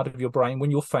 that part of your brain,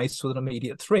 when you're faced with an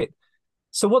immediate threat.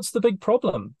 So what's the big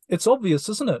problem? It's obvious,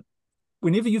 isn't it?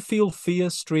 Whenever you feel fear,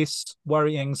 stress,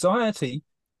 worry, anxiety,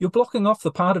 you're blocking off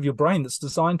the part of your brain that's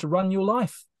designed to run your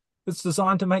life. It's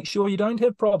designed to make sure you don't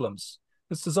have problems.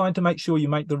 It's designed to make sure you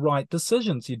make the right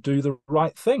decisions, you do the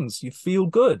right things, you feel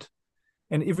good,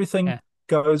 and everything Yeah.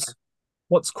 goes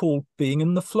what's called being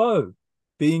in the flow,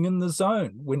 being in the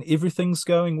zone when everything's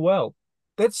going well.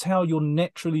 That's how you're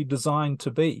naturally designed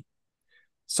to be.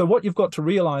 So what you've got to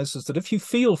realize is that if you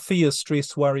feel fear,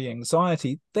 stress, worry,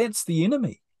 anxiety, that's the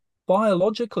enemy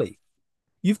biologically.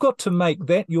 You've got to make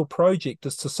that your project,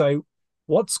 is to say,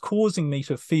 what's causing me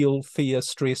to feel fear,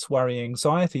 stress, worry,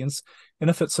 anxiety? And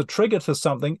if it's a trigger to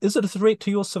something, is it a threat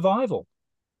to your survival?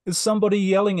 Is somebody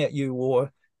yelling at you,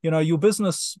 or your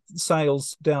business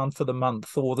sales down for the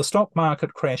month, or the stock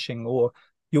market crashing, or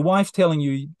your wife telling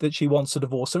you that she wants a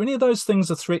divorce? Are any of those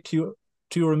things a threat to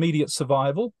your immediate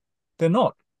survival? They're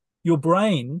not. Your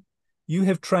brain, you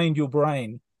have trained your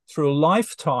brain through a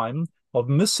lifetime of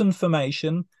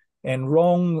misinformation and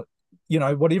wrong,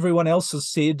 what everyone else has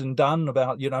said and done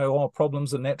about,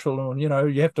 problems are natural, and,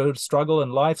 you have to struggle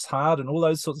and life's hard and all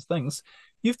those sorts of things.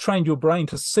 You've trained your brain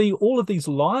to see all of these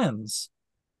lions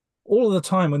all of the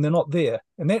time when they're not there.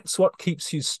 And that's what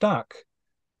keeps you stuck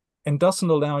and doesn't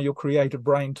allow your creative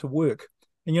brain to work.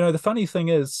 And, the funny thing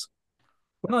is,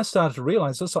 when I started to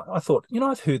realize this, I thought,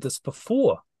 I've heard this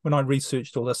before when I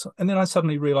researched all this. And then I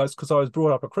suddenly realized, because I was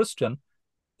brought up a Christian,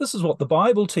 this is what the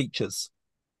Bible teaches.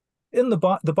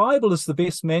 The Bible is the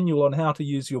best manual on how to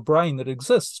use your brain that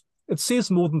exists. It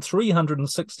says more than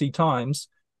 360 times,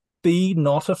 be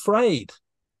not afraid.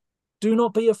 Do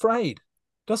not be afraid.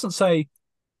 It doesn't say,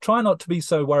 try not to be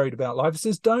so worried about life. It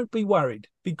says, don't be worried,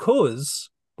 because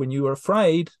when you are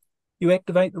afraid, you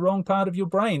activate the wrong part of your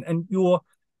brain, and your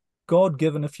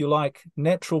God-given, if you like,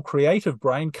 natural creative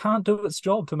brain can't do its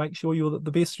job to make sure you're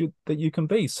the best that you can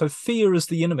be. So fear is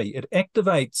the enemy. It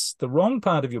activates the wrong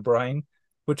part of your brain,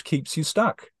 which keeps you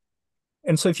stuck.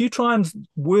 And so if you try and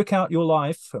work out your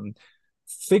life and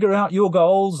figure out your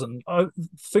goals and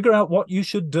figure out what you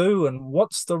should do and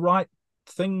what's the right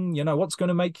thing, what's going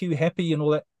to make you happy and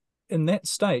all that, in that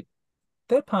state,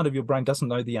 that part of your brain doesn't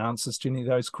know the answers to any of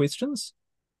those questions.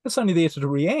 It's only there to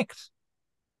react.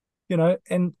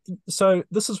 And so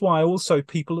this is why also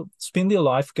people spend their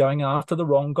life going after the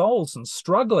wrong goals and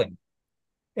struggling.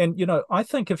 And, I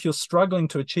think if you're struggling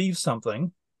to achieve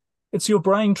something, it's your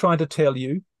brain trying to tell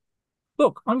you,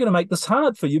 look, I'm going to make this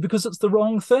hard for you because it's the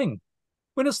wrong thing.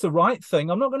 When it's the right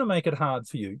thing, I'm not going to make it hard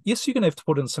for you. Yes, you're going to have to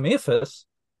put in some effort,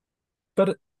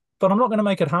 but I'm not going to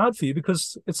make it hard for you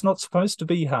because it's not supposed to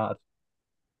be hard.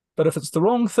 But if it's the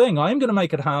wrong thing, I am going to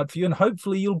make it hard for you, and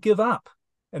hopefully you'll give up.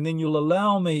 And then you'll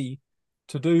allow me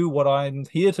to do what I'm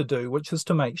here to do, which is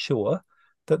to make sure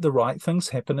that the right things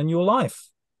happen in your life.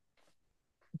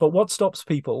 But what stops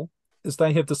people is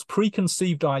they have this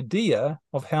preconceived idea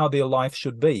of how their life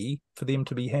should be for them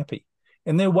to be happy.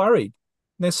 And they're worried,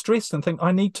 and they're stressed, and think,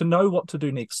 I need to know what to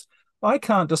do next. I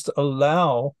can't just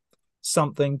allow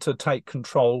something to take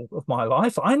control of my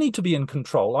life. I need to be in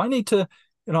control. I need to,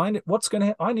 I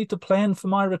need to plan for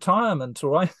my retirement,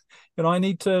 or I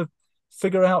need to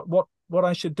figure out what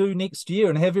I should do next year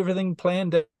and have everything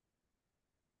planned out.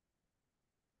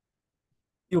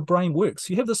 Your brain works.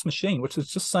 You have this machine which is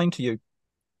just saying to you,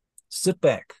 sit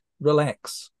back,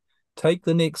 relax, take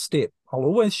the next step. I'll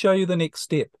always show you the next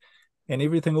step, and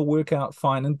everything will work out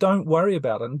fine. And don't worry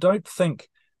about it. And don't think,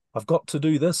 I've got to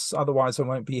do this, otherwise I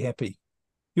won't be happy.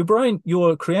 Your brain,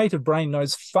 your creative brain,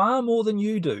 knows far more than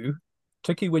you do,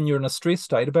 particularly when you're in a stress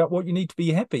state, about what you need to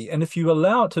be happy. And if you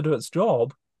allow it to do its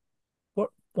job,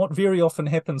 what very often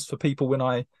happens for people when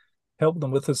I help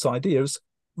them with this idea is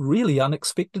really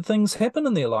unexpected things happen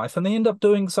in their life, and they end up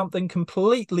doing something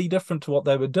completely different to what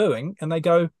they were doing. And they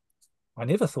go, I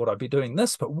never thought I'd be doing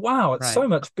this, but wow, it's so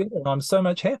much better. And I'm so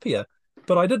much happier.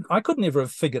 But I could never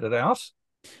have figured it out.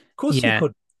 Of course you Yeah.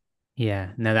 could.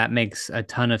 Yeah, no, that makes a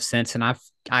ton of sense. And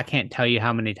I can't tell you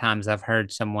how many times I've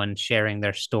heard someone sharing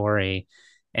their story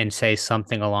and say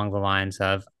something along the lines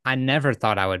of, I never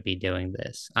thought I would be doing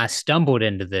this. I stumbled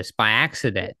into this by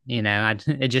accident.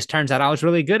 It just turns out I was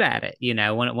really good at it,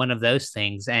 one of those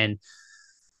things. And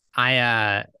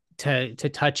to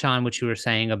touch on what you were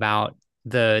saying about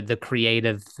the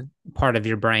creative part of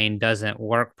your brain doesn't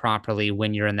work properly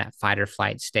when you're in that fight or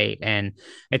flight state. And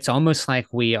it's almost like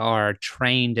we are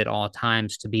trained at all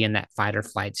times to be in that fight or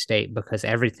flight state because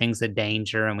everything's a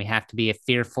danger and we have to be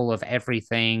fearful of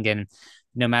everything. And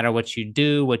no matter what you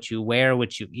do, what you wear,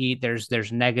 what you eat,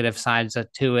 there's negative sides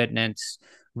to it. And it's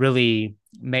really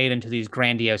made into these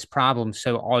grandiose problems.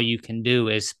 So all you can do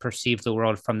is perceive the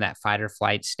world from that fight or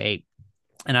flight state.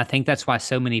 And I think that's why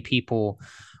so many people,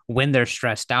 when they're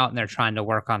stressed out and they're trying to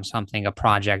work on something, a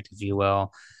project, if you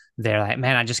will, they're like,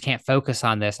 man, I just can't focus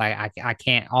on this. I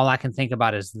can't, all I can think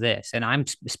about is this. And I'm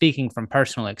speaking from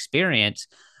personal experience.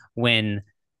 When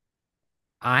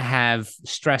I have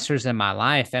stressors in my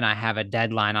life and I have a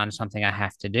deadline on something I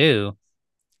have to do,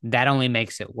 that only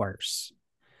makes it worse.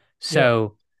 Yeah.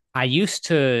 So I used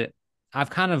to, I've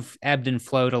kind of ebbed and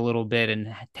flowed a little bit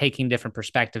and taking different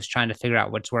perspectives, trying to figure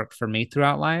out what's worked for me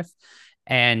throughout life.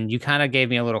 And you kind of gave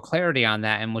me a little clarity on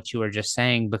that and what you were just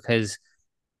saying, because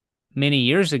many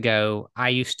years ago, I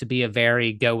used to be a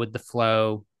very go with the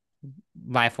flow,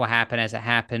 life will happen as it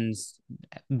happens.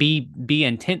 Be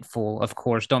intentful, of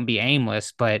course, don't be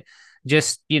aimless, but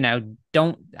just,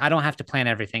 don't I don't have to plan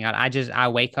everything out. I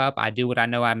wake up, I do what I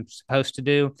know I'm supposed to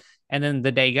do, and then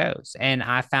the day goes. And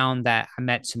I found that I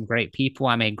met some great people,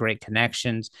 I made great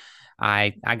connections.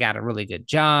 I got a really good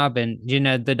job, and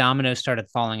the dominoes started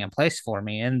falling in place for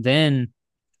me. And then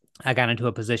I got into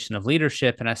a position of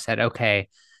leadership, and I said, okay,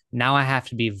 now I have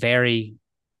to be very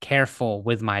careful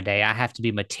with my day. I have to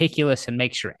be meticulous and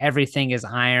make sure everything is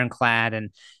ironclad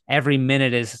and every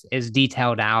minute is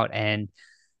detailed out. And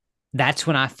that's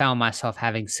when I found myself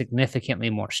having significantly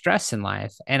more stress in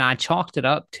life. And I chalked it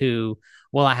up to,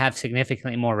 well, I have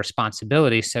significantly more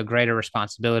responsibility. So greater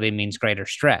responsibility means greater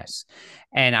stress.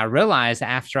 And I realized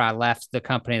after I left the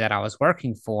company that I was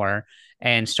working for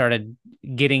and started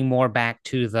getting more back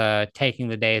to the taking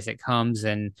the day as it comes,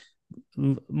 and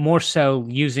more so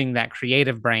using that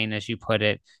creative brain, as you put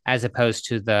it, as opposed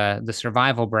to the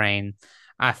survival brain,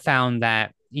 I found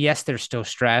that yes, there's still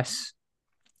stress.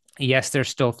 Yes, there's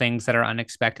still things that are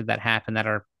unexpected that happen that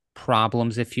are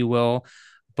problems, if you will,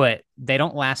 but they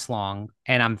don't last long,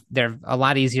 and they're a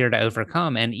lot easier to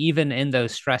overcome. And even in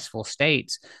those stressful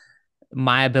states,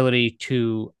 my ability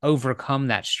to overcome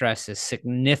that stress is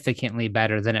significantly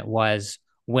better than it was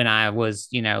when I was,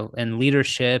 in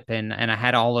leadership, and I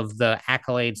had all of the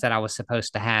accolades that I was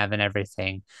supposed to have and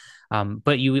everything.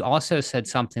 But you also said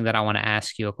something that I want to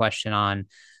ask you a question on.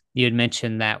 You had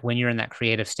mentioned that when you're in that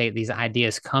creative state, these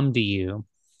ideas come to you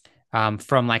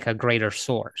from like a greater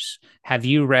source. Have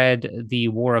you read The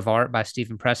War of Art by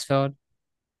Stephen Pressfield?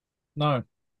 No, no.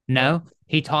 No,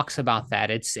 he talks about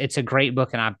that. It's a great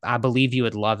book, and I believe you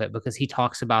would love it because he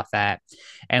talks about that.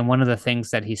 And one of the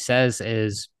things that he says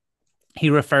is he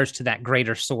refers to that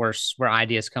greater source where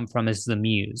ideas come from as the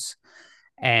muse.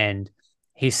 And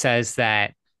he says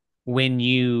that when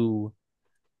you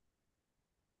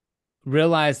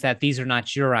realize that these are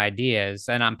not your ideas,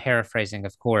 and I'm paraphrasing,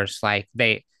 of course, like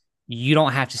you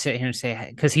don't have to sit here and say,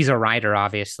 because he's a writer,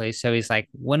 obviously. So he's like,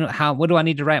 what do I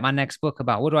need to write my next book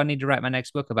about? What do I need to write my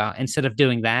next book about? Instead of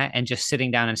doing that and just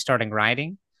sitting down and starting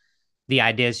writing, the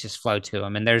ideas just flow to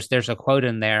him. And there's a quote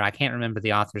in there. I can't remember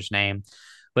the author's name,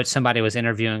 but somebody was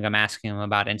interviewing him, asking him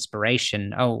about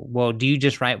inspiration. Oh, well, do you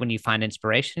just write when you find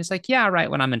inspiration? He's like, yeah, I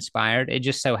write when I'm inspired. It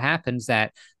just so happens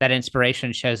that that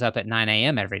inspiration shows up at 9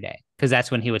 a.m. every day, because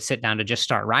that's when he would sit down to just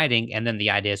start writing, and then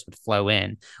the ideas would flow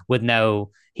in with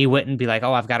no, he wouldn't be like,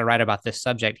 oh, I've got to write about this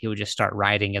subject. He would just start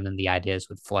writing, and then the ideas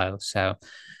would flow. So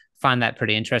find that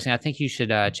pretty interesting. I think you should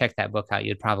check that book out.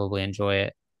 You'd probably enjoy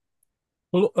it.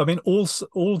 Well, I mean, all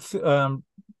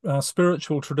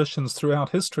spiritual traditions throughout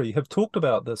history have talked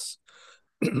about this.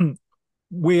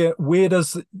 Where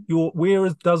does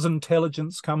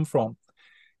intelligence come from?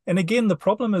 And again, the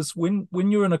problem is when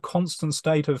you're in a constant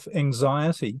state of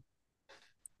anxiety.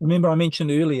 Remember, I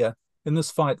mentioned earlier, in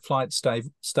this fight flight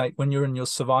state, when you're in your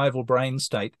survival brain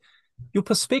state, your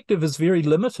perspective is very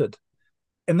limited,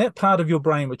 and that part of your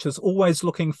brain, which is always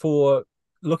looking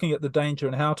at the danger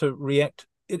and how to react,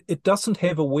 it doesn't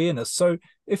have awareness. So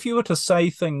if you were to say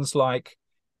things like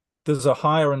there's a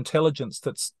higher intelligence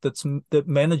that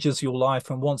manages your life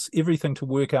and wants everything to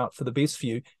work out for the best for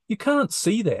you, you can't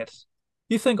see that.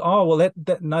 You think, oh well,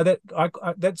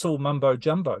 that's all mumbo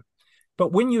jumbo.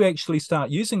 But when you actually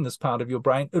start using this part of your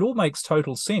brain, it all makes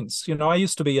total sense. I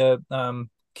used to be a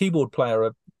keyboard player,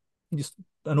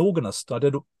 an organist. I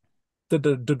did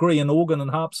a degree in organ and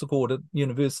harpsichord at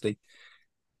university.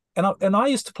 And I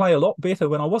used to play a lot better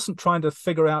when I wasn't trying to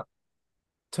figure out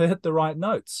to hit the right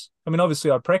notes. I mean,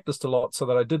 obviously I practiced a lot so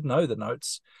that I did know the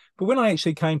notes. But when I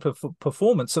actually came to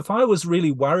performance, if I was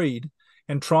really worried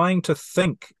and trying to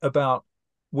think about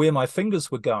where my fingers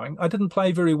were going, I didn't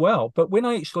play very well. But when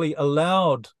I actually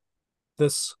allowed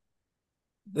it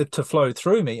to flow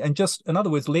through me and just, in other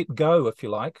words, let go, if you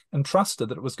like, and trusted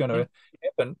that it was going to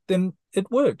happen, then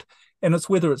it worked. And it's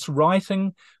whether it's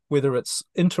writing, whether it's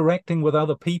interacting with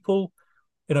other people,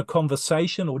 in a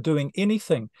conversation or doing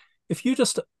anything, if you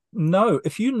know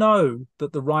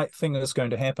that the right thing is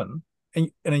going to happen, and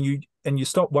you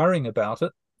stop worrying about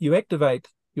it, you activate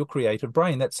your creative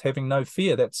brain. That's having no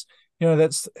fear. That's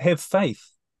have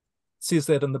faith. It says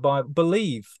that in the Bible.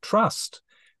 Believe, trust.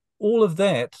 All of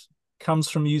that comes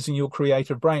from using your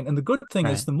creative brain. And the good thing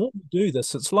is, Right. the more you do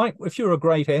this, it's like if you're a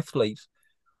great athlete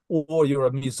or you're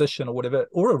a musician or whatever,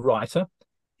 or a writer,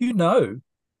 you know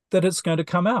that it's going to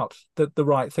come out, that the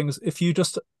right things, if you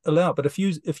just allow it. But if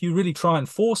you really try and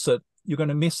force it, you're going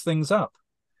to mess things up.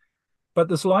 But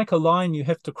there's like a line you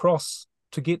have to cross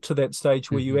to get to that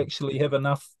stage where you Mm-hmm. actually have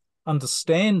enough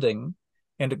understanding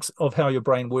of how your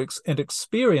brain works and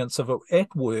experience of it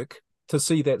at work to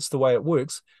see that's the way it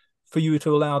works, for you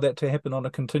to allow that to happen on a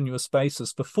continuous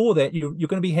basis. Before that, you're going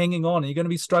to be hanging on, and you're going to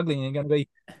be struggling, and you're going to be,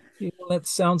 yeah, well, that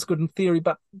sounds good in theory,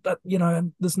 but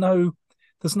there's no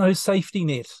safety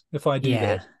net if I do Yeah.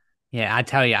 that. Yeah. I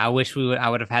tell you, I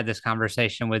would have had this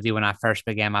conversation with you when I first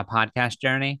began my podcast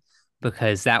journey,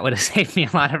 because that would have saved me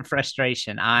a lot of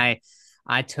frustration. I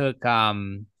took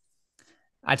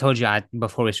I told you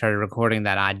before we started recording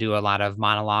that I do a lot of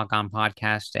monologue on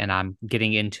podcasts, and I'm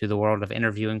getting into the world of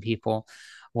interviewing people.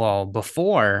 Well,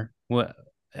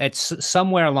 it's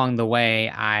somewhere along the way,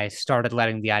 I started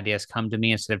letting the ideas come to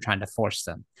me instead of trying to force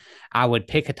them. I would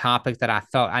pick a topic that I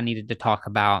felt I needed to talk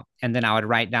about, and then I would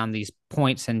write down these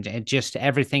points, and it just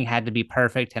everything had to be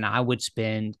perfect. And I would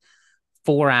spend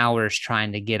 4 hours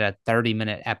trying to get a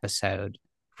 30-minute episode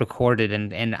recorded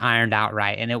and ironed out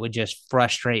right. And it would just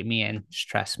frustrate me and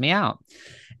stress me out.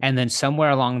 And then somewhere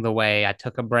along the way, I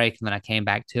took a break and then I came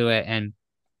back to it. And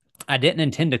I didn't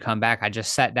intend to come back. I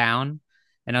just sat down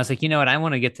and I was like, you know what? I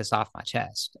want to get this off my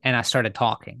chest. And I started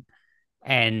talking.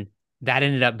 And that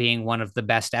ended up being one of the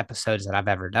best episodes that I've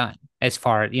ever done, as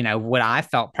far as, what I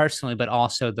felt personally, but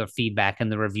also the feedback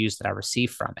and the reviews that I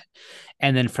received from it.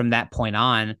 And then from that point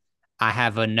on, I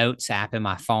have a notes app in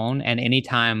my phone. And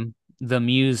anytime the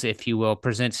muse, if you will,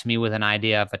 presents me with an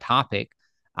idea of a topic,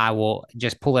 I will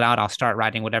just pull it out. I'll start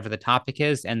writing whatever the topic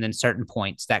is, and then certain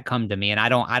points that come to me. And I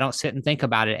don't sit and think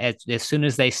about it. As soon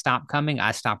as they stop coming,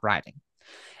 I stop writing.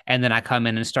 And then I come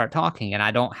in and start talking, and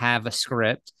I don't have a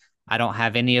script. I don't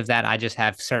have any of that. I just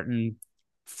have certain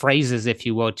phrases, if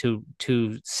you will,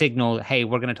 to signal, hey,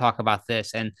 we're going to talk about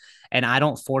this. And I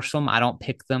don't force them. I don't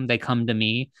pick them. They come to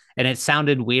me. And it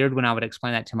sounded weird when I would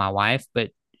explain that to my wife,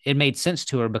 but it made sense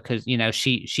to her because,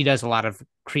 she does a lot of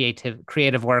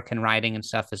creative work and writing and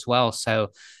stuff as well. So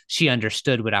she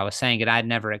understood what I was saying, and I'd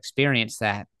never experienced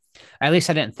that. At least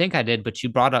I didn't think I did, but you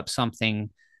brought up something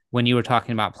when you were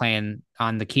talking about playing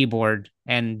on the keyboard,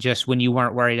 and just when you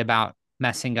weren't worried about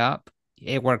messing up,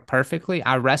 it worked perfectly.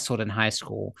 I wrestled in high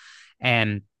school,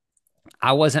 and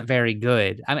I wasn't very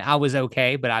good. I mean, I was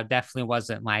okay, but I definitely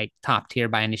wasn't like top tier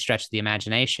by any stretch of the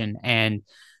imagination. And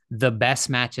the best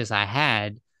matches I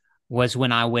had was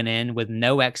when I went in with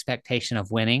no expectation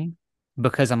of winning,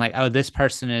 because I'm like, oh, this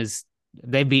person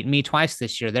they beat me twice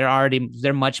this year.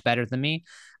 They're much better than me.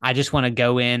 I just want to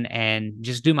go in and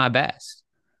just do my best.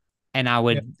 And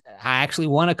Yeah, I actually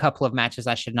won a couple of matches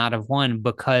I should not have won,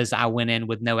 because I went in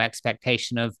with no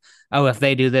expectation of, oh, if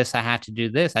they do this, I have to do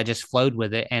this. I just flowed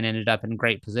with it and ended up in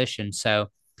great position. So,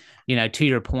 to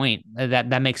your point,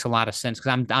 that makes a lot of sense,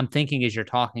 because I'm thinking as you're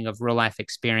talking of real life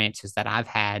experiences that I've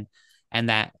had, and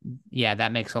yeah,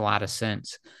 that makes a lot of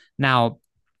sense. Now,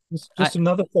 just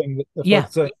another thing that, if yeah,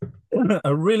 I'd say,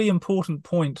 a really important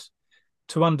point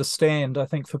to understand, I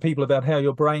think, for people about how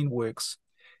your brain works,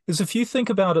 is if you think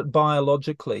about it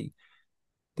biologically,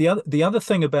 the other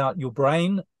thing about your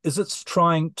brain is it's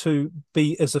trying to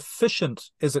be as efficient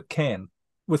as it can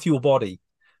with your body.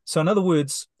 So in other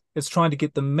words, it's trying to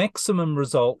get the maximum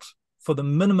result for the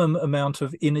minimum amount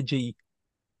of energy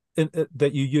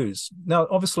that you use. Now,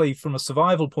 obviously, from a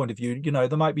survival point of view,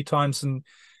 there might be times in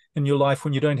your life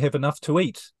when you don't have enough to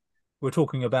eat. We're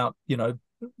talking about,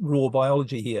 raw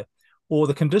biology here, or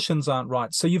the conditions aren't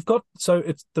right. So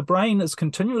it's the brain is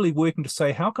continually working to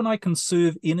say, how can I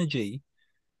conserve energy,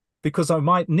 because I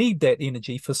might need that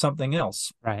energy for something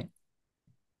else. right.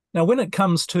 Now, when it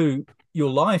comes to your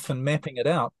life and mapping it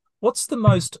out, what's the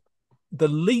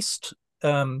least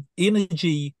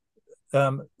energy,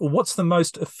 or what's the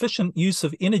most efficient use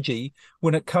of energy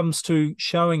when it comes to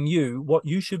showing you what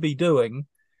you should be doing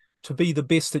to be the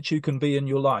best that you can be in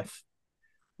your life?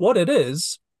 What it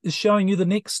is showing you the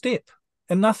next step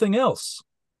and nothing else.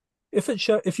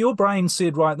 If your brain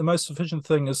said, right, the most efficient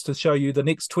thing is to show you the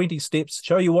next 20 steps,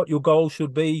 show you what your goal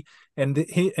should be, and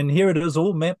here it is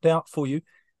all mapped out for you,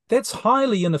 that's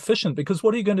highly inefficient, because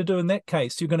what are you going to do in that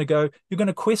case? You're going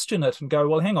to question it and go,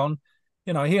 well, hang on,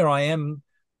 here I am,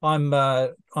 I'm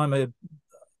a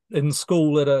in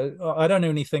school at a I don't know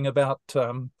anything about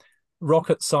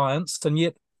rocket science, and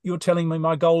yet you're telling me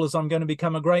my goal is I'm going to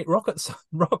become a great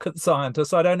rocket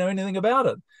scientist. I don't know anything about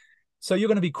it. So you're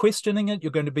going to be questioning it.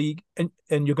 You're going to be and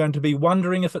you're going to be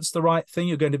wondering if it's the right thing.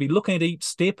 You're going to be looking at each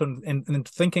step and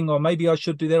thinking, oh, maybe I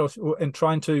should do that, and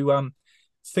trying to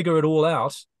figure it all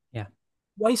out, Yeah.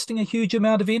 wasting a huge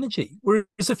amount of energy.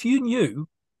 Whereas if you knew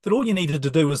that all you needed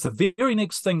to do was the very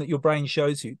next thing that your brain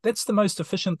shows you, that's the most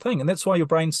efficient thing. And that's why your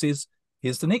brain says,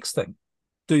 here's the next thing.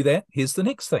 Do that, here's the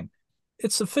next thing.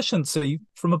 It's efficiency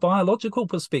from a biological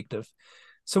perspective.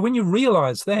 So when you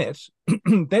realize that,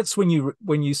 that's when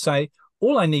you say,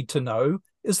 all I need to know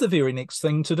is the very next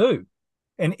thing to do.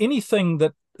 And anything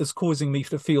that is causing me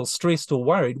to feel stressed or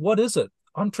worried, what is it?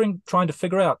 I'm trying to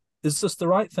figure out, is this the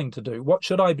right thing to do? What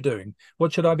should I be doing?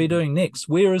 What should I be doing next?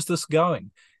 Where is this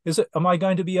going? Am I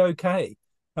going to be okay?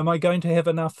 Am I going to have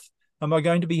enough? Am I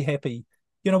going to be happy?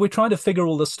 We're trying to figure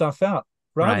all this stuff out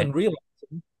rather Right. than realizing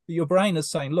that your brain is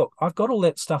saying, look, I've got all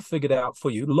that stuff figured out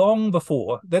for you long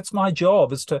before. That's my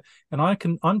job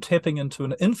I'm tapping into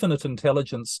an infinite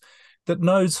intelligence that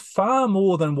knows far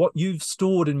more than what you've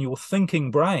stored in your thinking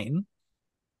brain.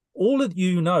 All that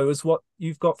you know is what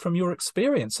you've got from your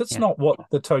experience. It's Yeah. not what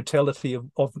the totality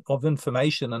of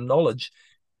information and knowledge,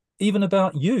 even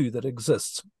about you, that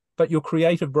exists. But your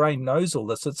creative brain knows all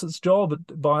this. It's its job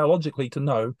biologically to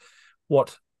know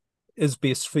what is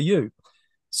best for you.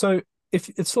 So if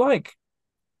it's like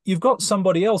you've got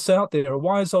somebody else out there, a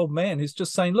wise old man who's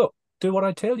just saying, look, do what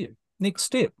I tell you, next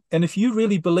step. And if you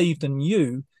really believed and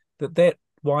knew that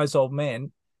wise old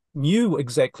man knew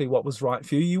exactly what was right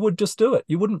for you, you would just do it.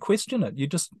 You wouldn't question it. You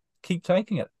just keep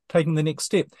taking the next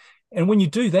step. And when you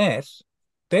do that,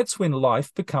 that's when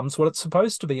life becomes what it's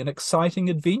supposed to be, an exciting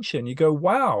adventure. And you go,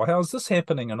 wow, how's this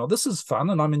happening? And oh, this is fun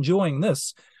and I'm enjoying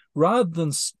this, rather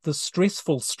than the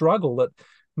stressful struggle that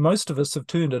most of us have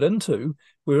turned it into.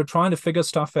 We're trying to figure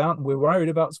stuff out and we're worried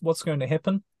about what's going to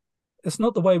happen. It's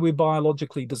not the way we're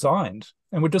biologically designed.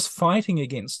 And we're just fighting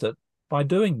against it by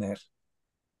doing that.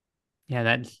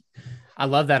 Yeah, I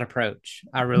love that approach.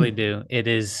 I really do.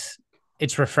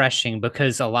 It's refreshing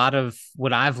because a lot of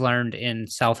what I've learned in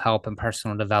self-help and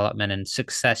personal development and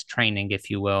success training, if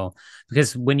you will,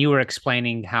 because when you were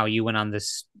explaining how you went on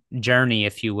this journey,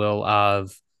 if you will,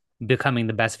 of becoming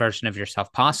the best version of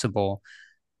yourself possible,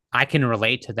 I can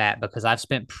relate to that because I've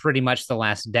spent pretty much the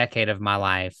last decade of my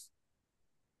life,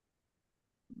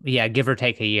 yeah, give or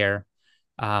take a year,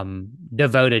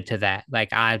 devoted to that.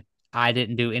 Like I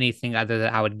didn't do anything other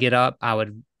than I would get up, I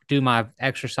would do my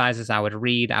exercises, I would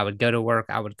read, I would go to work,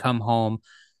 I would come home,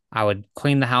 I would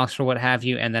clean the house or what have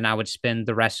you, and then I would spend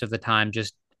the rest of the time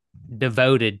just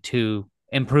devoted to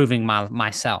improving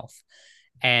myself.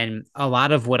 And a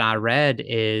lot of what I read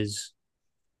is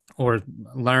or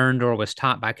learned or was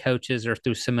taught by coaches or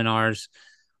through seminars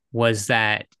was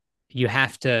that you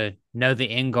have to know the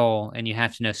end goal and you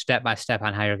have to know step by step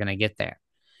on how you're going to get there.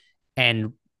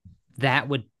 And that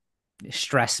would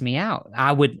stress me out.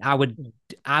 I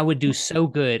would do so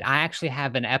good. I actually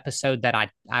have an episode that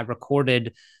I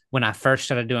recorded when I first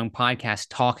started doing podcasts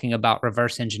talking about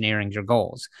reverse engineering your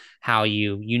goals, how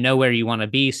you know where you want to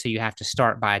be, so you have to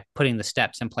start by putting the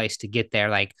steps in place to get there.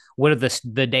 Like what are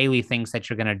the daily things that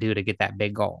you're going to do to get that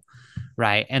big goal,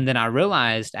 right? And then I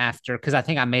realized after, because I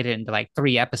think I made it into like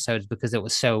 3 episodes because it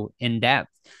was so in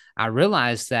depth, I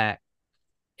realized that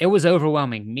it was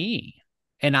overwhelming me.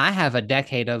 And I have a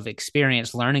decade of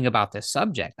experience learning about this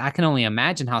subject. I can only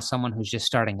imagine how someone who's just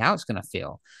starting out is going to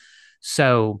feel.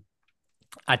 So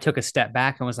I took a step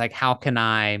back and was like, how can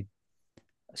I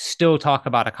still talk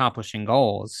about accomplishing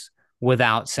goals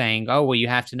without saying, oh, well, you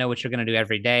have to know what you're going to do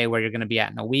every day, where you're going to be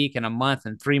at in a week and a month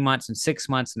and 3 months and 6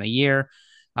 months and a year.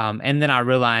 And then I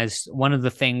realized one of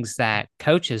the things that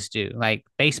coaches do, like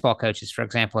baseball coaches, for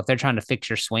example, if they're trying to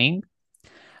fix your swing,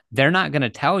 they're not going to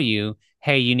tell you,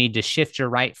 hey, you need to shift your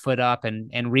right foot up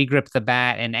and regrip the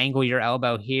bat and angle your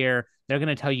elbow here. They're going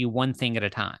to tell you one thing at a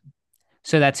time.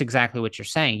 So that's exactly what you're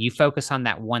saying. You focus on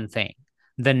that one thing,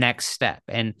 the next step.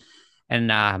 And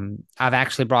I've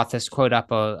actually brought this quote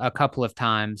up a couple of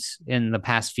times in the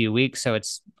past few weeks. So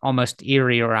it's almost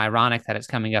eerie or ironic that it's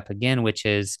coming up again, which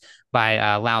is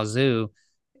by Lao Tzu,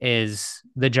 is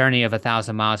the journey of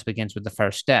 1,000 miles begins with the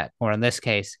first step, or in this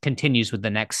case, continues with the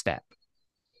next step.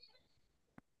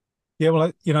 Yeah,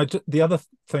 well, the other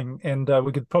thing, and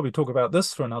we could probably talk about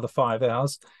this for another 5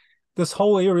 hours, this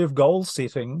whole area of goal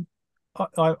setting,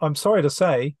 I'm sorry to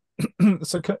say,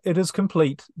 it is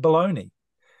complete baloney.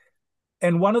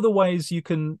 And one of the ways you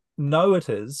can know it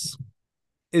is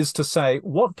to say,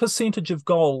 what percentage of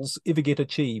goals ever get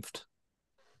achieved?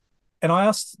 And I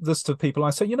asked this to people. I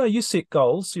say, you set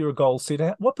goals. You're a goal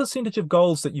setter. What percentage of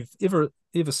goals that you've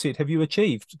ever set have you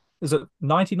achieved? Is it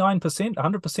 99%,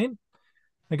 100%?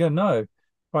 They go, no.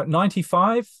 Right,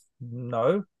 95?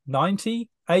 No. 90,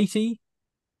 80,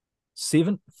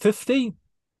 7, 50?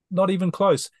 Not even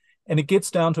close. And it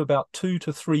gets down to about 2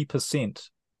 to 3%.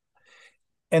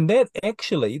 And that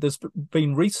actually, there's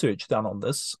been research done on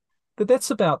this,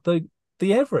 that's about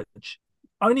the average.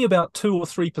 Only about 2 or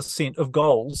 3% of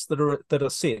goals that are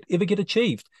set ever get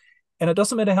achieved. And it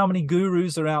doesn't matter how many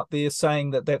gurus are out there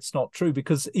saying that that's not true,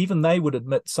 because even they would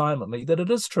admit silently that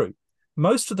it is true.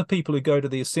 Most of the people who go to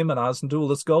their seminars and do all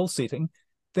this goal setting,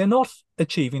 they're not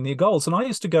achieving their goals. And I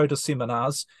used to go to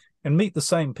seminars and meet the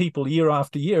same people year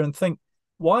after year and think,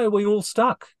 why are we all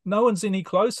stuck? No one's any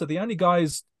closer. The only guy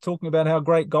who's talking about how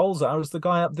great goals are is the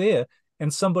guy up there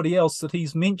and somebody else that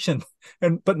he's mentioned.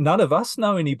 But none of us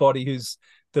know anybody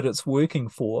that it's working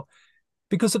for,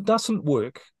 because it doesn't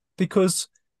work. Because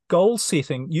goal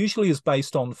setting usually is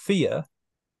based on fear.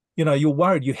 You're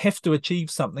worried you have to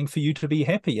achieve something for you to be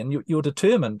happy, and you're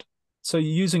determined. So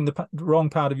you're using the wrong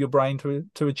part of your brain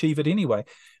to achieve it anyway.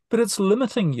 But it's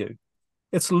limiting you.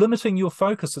 It's limiting your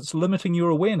focus. It's limiting your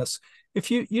awareness. If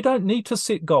you don't need to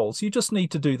set goals, you just need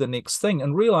to do the next thing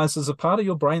and realize there's a part of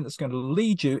your brain that's going to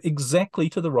lead you exactly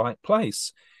to the right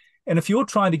place. And if you're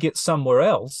trying to get somewhere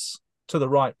else to the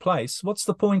right place, what's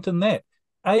the point in that?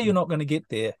 A, you're not going to get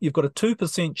there. You've got a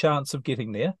 2% chance of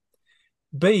getting there.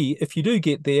 B, if you do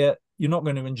get there, you're not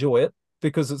going to enjoy it,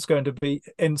 because it's going to be,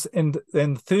 and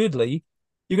thirdly,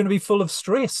 you're going to be full of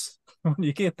stress when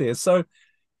you get there. So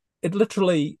it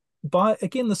literally,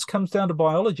 again, this comes down to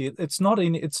biology. It's not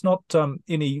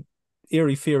any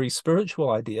airy fairy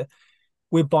spiritual idea.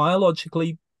 We're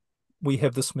biologically, we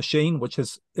have this machine which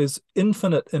is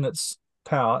infinite in its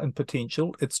power and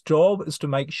potential. Its job is to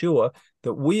make sure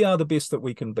that we are the best that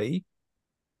we can be.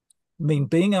 I mean,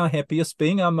 being our happiest,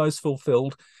 being our most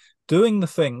fulfilled, doing the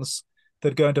things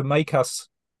that are going to make us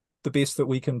the best that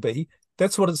we can be.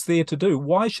 That's what it's there to do.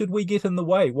 Why should we get in the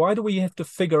way? Why do we have to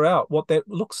figure out what that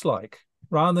looks like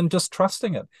rather than just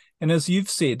trusting it? And as you've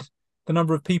said, the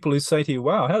number of people who say to you,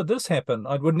 wow, how did this happen?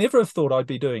 I would never have thought I'd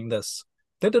be doing this.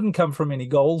 That didn't come from any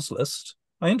goals list.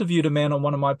 I interviewed a man on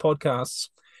one of my podcasts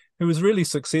who was really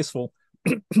successful.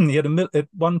 He had at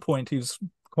one point, he was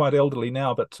quite elderly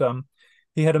now, but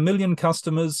he had 1 million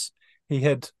customers. He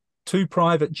had 2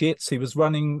 private jets. He was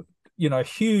running, a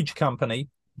huge company.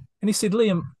 And he said,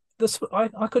 Liam,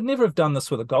 I could never have done this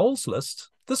with a goals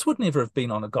list. This would never have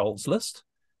been on a goals list.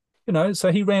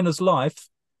 So he ran his life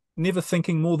never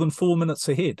thinking more than 4 minutes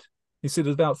ahead. He said,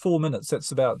 it's about 4 minutes.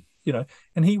 That's about,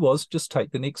 and he was just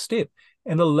take the next step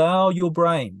and allow your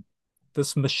brain,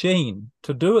 this machine,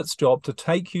 to do its job to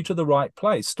take you to the right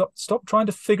place. Stop trying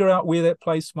to figure out where that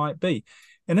place might be.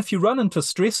 And if you run into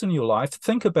stress in your life,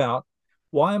 think about,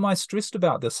 why am I stressed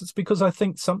about this? It's because I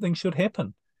think something should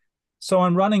happen. So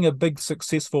I'm running a big,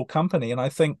 successful company, and I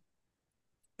think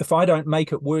if I don't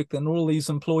make it work, then all these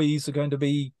employees are going to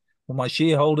be, well, my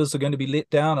shareholders are going to be let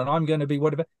down, and I'm going to be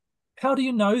whatever. How do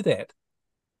you know that?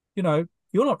 You're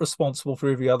not responsible for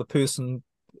every other person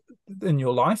in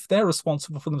your life. They're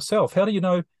responsible for themselves. How do you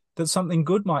know that something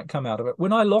good might come out of it?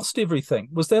 When I lost everything,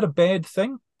 was that a bad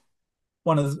thing?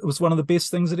 It was one of the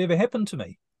best things that ever happened to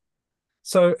me.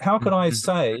 So how can I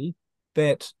say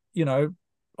that,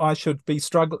 I should be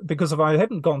struggling? Because if I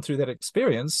hadn't gone through that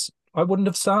experience, I wouldn't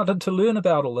have started to learn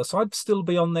about all this. I'd still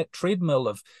be on that treadmill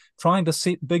of trying to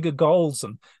set bigger goals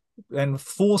and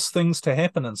force things to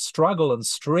happen and struggle and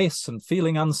stress and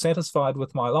feeling unsatisfied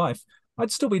with my life.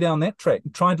 I'd still be down that track,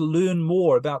 trying to learn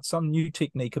more about some new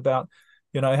technique about,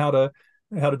 how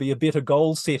to be a better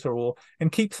goal setter,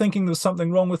 and keep thinking there's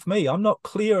something wrong with me. I'm not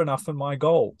clear enough in my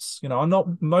goals. I'm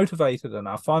not motivated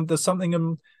enough. There's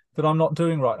something that I'm not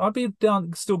doing right. I'd be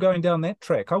still going down that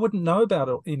track. I wouldn't know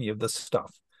about any of this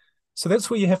stuff. So that's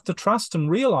where you have to trust and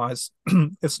realize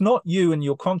it's not you and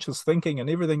your conscious thinking and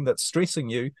everything that's stressing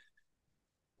you.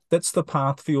 That's the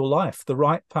path for your life, the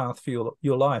right path for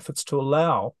your life. It's to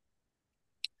allow.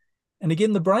 And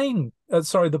again, the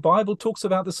Bible talks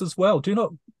about this as well. Do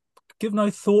not give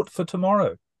no thought for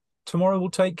tomorrow. Tomorrow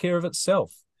will take care of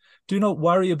itself. Do not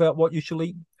worry about what you shall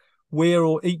eat, where,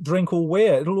 or eat, drink, or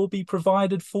wear. It'll all be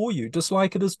provided for you, just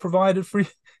like it is provided for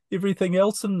everything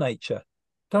else in nature.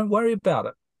 Don't worry about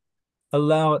it.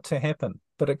 Allow it to happen.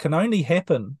 But it can only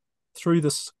happen through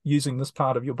using this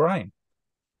part of your brain,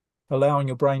 allowing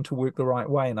your brain to work the right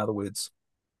way, in other words.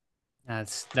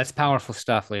 That's powerful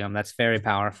stuff, Liam. That's very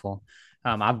powerful.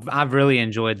 I've really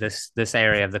enjoyed this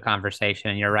area of the conversation.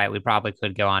 And you're right, we probably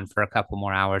could go on for a couple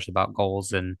more hours about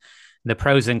goals and the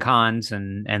pros and cons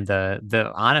and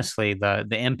the honestly the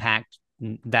impact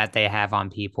that they have on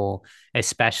people,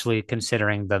 especially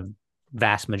considering the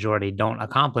vast majority don't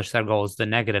accomplish their goals, the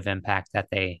negative impact that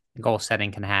they goal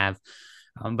setting can have.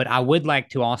 But I would like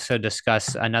to also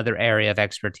discuss another area of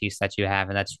expertise that you have,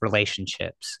 and that's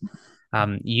relationships.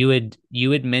 You had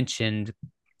mentioned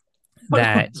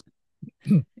that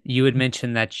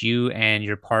you and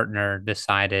your partner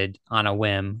decided on a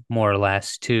whim, more or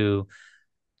less, to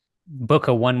book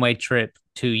a one-way trip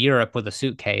to Europe with a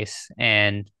suitcase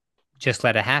and just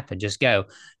let it happen, just go.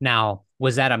 Now,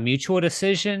 was that a mutual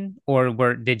decision,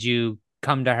 or did you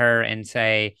come to her and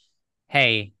say,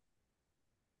 "Hey,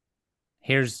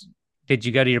 here's," did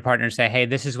you go to your partner and say, "Hey,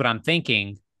 this is what I'm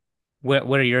thinking. What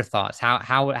are your thoughts?"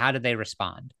 How did they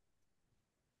respond?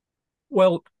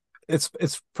 Well, it's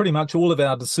pretty much all of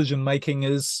our decision making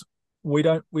is we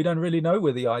don't really know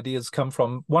where the ideas come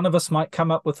from. One of us might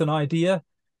come up with an idea,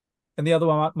 and the other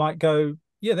one might go,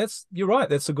 "Yeah, you're right.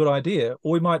 That's a good idea."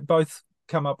 Or we might both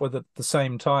come up with it at the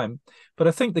same time. But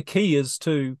I think the key is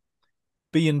to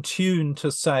be in tune to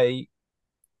say,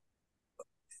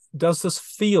 does this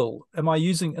feel?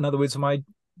 In other words, am I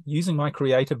using my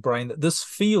creative brain that this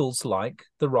feels like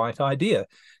the right idea?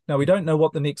 Now, we don't know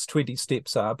what the next 20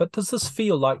 steps are, but does this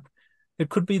feel like it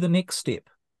could be the next step?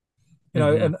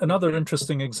 Mm-hmm. And another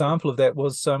interesting example of that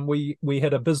was we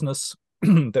had a business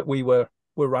that we were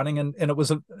running, and it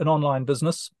was an online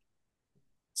business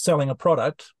selling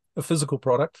a physical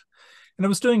product, and it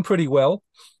was doing pretty well,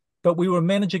 but we were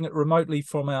managing it remotely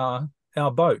from our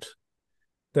boat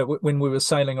when we were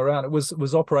sailing around. It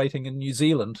was operating in New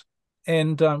Zealand,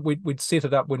 and we'd set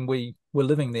it up when we were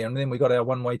living there, and then we got our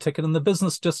one-way ticket, and the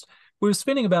business just we were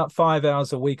spending about 5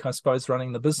 hours a week, I suppose,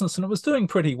 running the business, and it was doing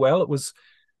pretty well. It was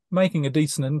making a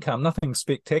decent income, nothing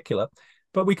spectacular,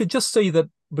 but we could just see that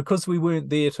because we weren't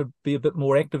there to be a bit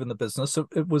more active in the business,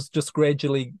 it was just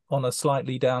gradually on a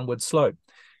slightly downward slope.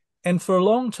 And for a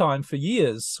long time, for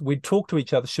years, we'd talk to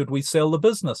each other, should we sell the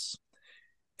business?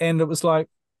 And it was like,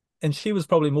 and she was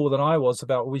probably more than I was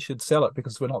about, we should sell it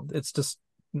because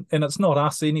it's not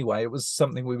us anyway. It was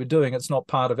something we were doing. It's not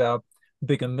part of our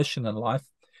bigger mission in life.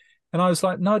 And I was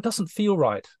like, no, it doesn't feel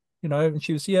right. And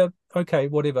she was, yeah, okay,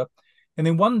 whatever. And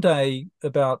then one day,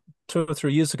 about 2 or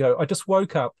 3 years ago, I just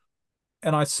woke up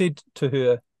and I said to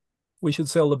her, we should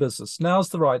sell the business. Now's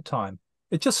the right time.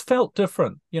 It just felt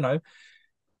different.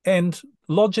 And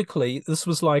logically, this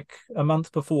was like a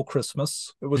month before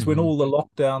Christmas. It was when Mm-hmm. all the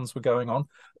lockdowns were going on.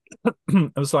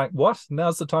 It was like, what?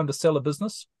 Now's the time to sell a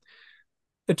business?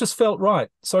 It just felt right.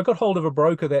 So I got hold of a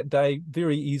broker that day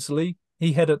very easily.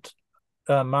 He had it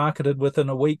marketed within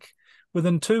a week.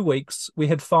 Within 2 weeks, we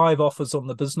had 5 offers on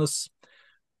the business,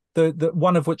 the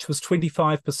one of which was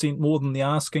 25% more than the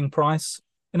asking price.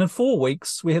 And in 4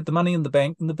 weeks, we had the money in the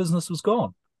bank and the business was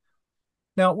gone.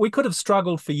 Now, we could have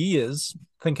struggled for years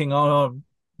thinking, oh,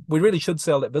 we really should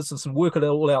sell that business and work it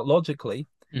all out logically,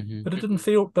 Mm-hmm.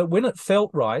 but but when it felt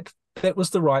right, that was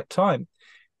the right time.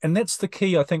 And that's the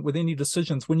key, I think, with any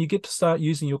decisions, when you get to start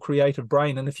using your creative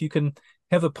brain. And if you can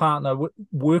have a partner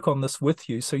work on this with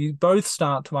you, so you both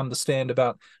start to understand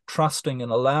about trusting and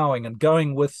allowing and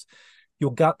going with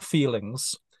your gut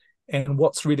feelings and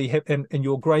what's really happening and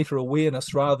your greater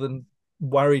awareness rather than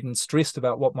worried and stressed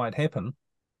about what might happen,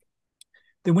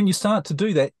 then when you start to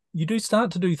do that, you do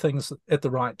start to do things at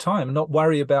the right time and not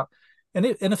worry about. And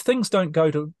if things don't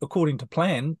go according to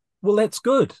plan, well, that's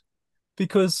good,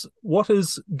 because what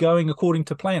is going according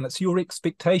to plan? It's your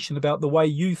expectation about the way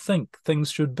you think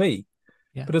things should be.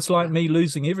 Yeah. But it's like me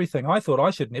losing everything. I thought I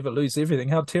should never lose everything.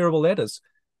 How terrible that is.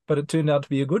 But it turned out to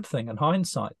be a good thing in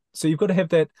hindsight. So you've got to have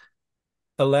that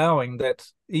allowing that,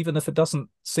 even if it doesn't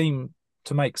seem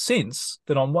to make sense,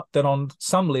 that on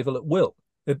some level it will.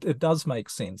 It does make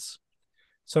sense.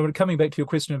 So coming back to your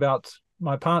question about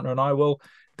my partner and I, well,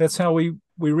 that's how we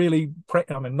really.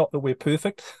 I mean, not that we're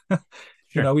perfect.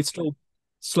 Sure. We still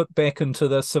slip back into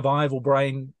the survival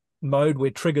brain mode.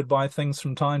 We're triggered by things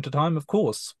from time to time, of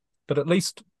course, but at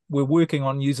least we're working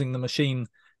on using the machine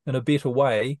in a better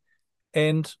way.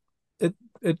 And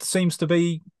it seems to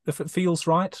be, if it feels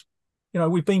right.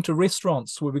 We've been to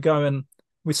restaurants where we go and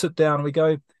we sit down and we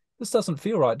go, this doesn't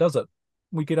feel right, does it?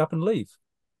 We get up and leave,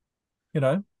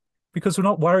 because we're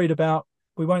not worried about,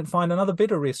 we won't find another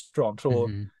better restaurant, or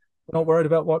Mm-hmm. we're not worried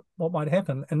about what might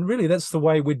happen. And really, that's the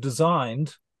way we're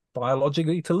designed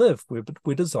biologically to live.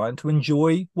 We're designed to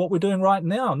enjoy what we're doing right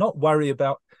now, not worry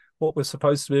about what we're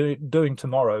supposed to be doing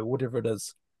tomorrow, whatever it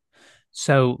is.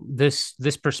 So this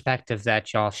perspective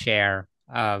that y'all share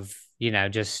of,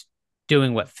 just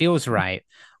doing what feels right,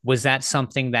 Was that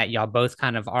something that y'all both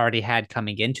kind of already had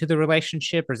coming into the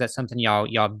relationship, or is that something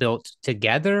y'all built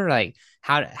together? Like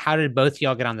how did both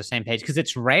y'all get on the same page? Because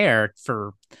it's rare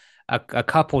for a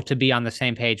couple to be on the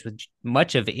same page with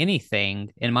much of anything,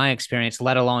 in my experience,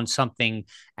 let alone something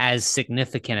as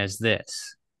significant as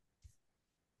this.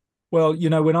 Well,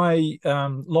 when I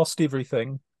lost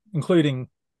everything, including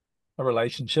a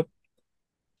relationship,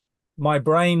 my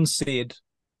brain said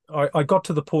I got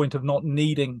to the point of not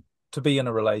needing to be in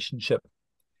a relationship.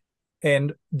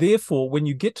 And therefore, when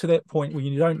you get to that point where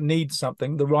you don't need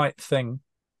something, the right thing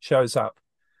shows up.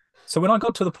 So when I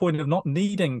got to the point of not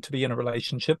needing to be in a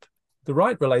relationship, the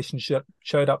right relationship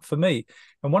showed up for me.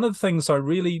 And one of the things I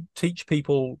really teach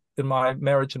people in my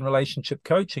marriage and relationship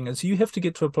coaching is you have to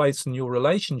get to a place in your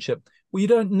relationship where you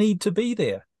don't need to be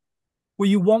there, where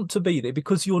you want to be there,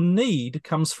 because your need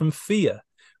comes from fear.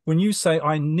 When you say,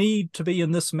 I need to be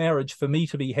in this marriage for me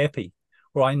to be happy,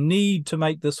 or I need to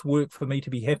make this work for me to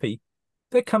be happy,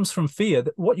 that comes from fear.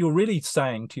 That what you're really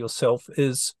saying to yourself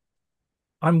is,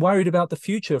 I'm worried about the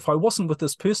future. If I wasn't with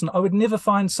this person, I would never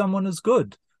find someone as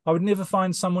good. I would never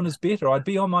find someone as better. I'd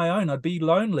be on my own. I'd be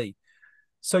lonely.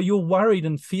 So you're worried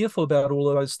and fearful about all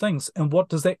of those things. And what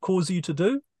does that cause you to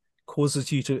do? It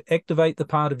causes you to activate the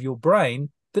part of your brain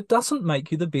that doesn't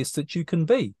make you the best that you can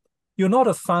be. You're not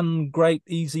a fun, great,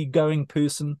 easygoing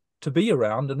person to be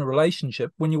around in a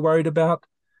relationship when you're worried about,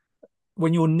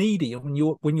 when you're needy,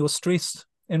 and when you're stressed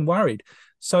and worried.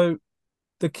 So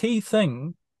the key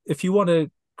thing, if you want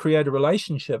to create a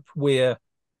relationship where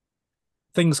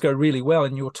things go really well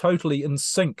and you're totally in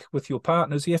sync with your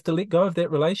partners, you have to let go of that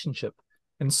relationship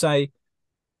and say,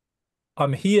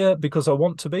 I'm here because I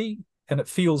want to be, and it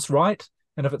feels right.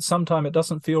 And if at some time it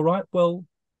doesn't feel right, well,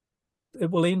 it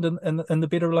will end, and the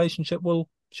better relationship will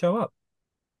show up.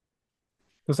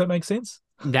 Does that make sense?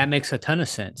 That makes a ton of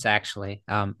sense, actually.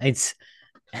 It's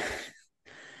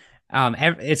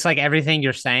like everything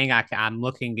you're saying. I'm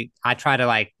looking. I try to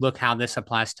like look how this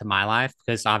applies to my life,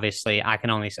 because obviously I can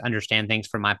only understand things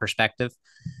from my perspective.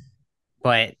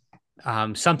 But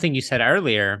something you said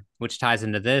earlier, which ties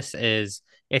into this, is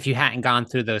if you hadn't gone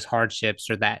through those hardships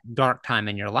or that dark time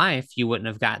in your life, you wouldn't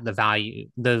have got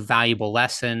the valuable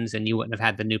lessons, and you wouldn't have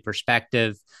had the new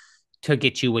perspective to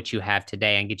get you what you have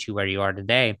today and get you where you are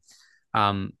today.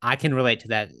 I can relate to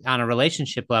that on a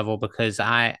relationship level, because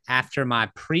after my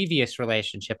previous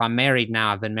relationship, I'm married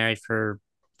now. I've been married for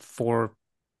four,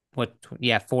 what,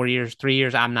 yeah, 4 years, 3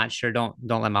 years. I'm not sure. Don't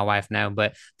let my wife know,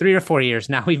 but 3 or 4 years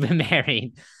now we've been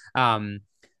married. Um,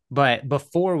 but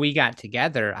before we got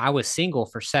together, I was single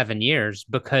for 7 years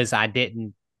because I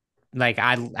didn't like,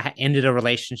 I ended a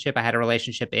relationship. I had a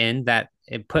relationship in that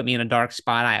it put me in a dark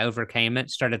spot. I overcame it,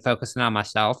 started focusing on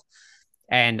myself.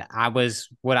 And I was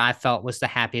what I felt was the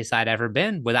happiest I'd ever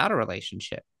been without a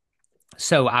relationship.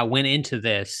 So I went into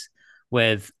this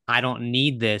with, I don't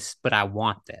need this, but I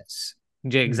want this.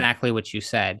 Exactly what you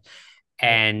said. Yeah.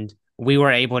 And we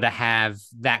were able to have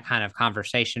that kind of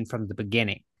conversation from the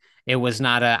beginning. It was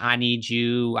not I need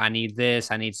you, I need this,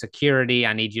 I need security,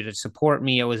 I need you to support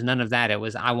me. It was none of that. It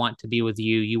was, I want to be with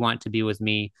you, you want to be with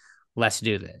me. Let's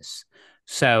do this.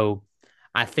 So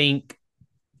I think,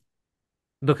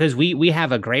 because we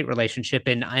have a great relationship,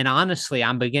 and honestly,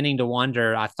 I'm beginning to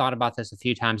wonder, I've thought about this a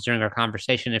few times during our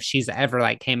conversation, if she's ever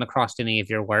like came across any of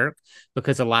your work,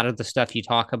 because a lot of the stuff you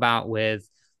talk about with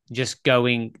just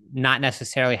going, not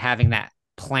necessarily having that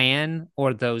plan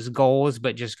or those goals,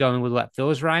 but just going with what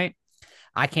feels right.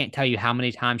 I can't tell you how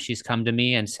many times she's come to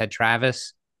me and said,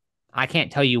 Travis, I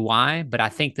can't tell you why, but I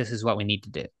think this is what we need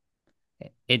to do.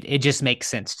 It just makes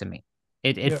sense to me.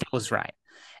 It Yeah. feels right.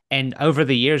 And over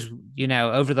the years,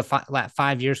 over the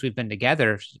 5 years we've been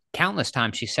together, countless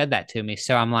times she said that to me.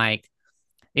 So I'm like,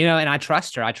 and I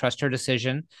trust her. I trust her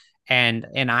decision, and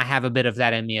I have a bit of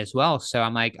that in me as well. So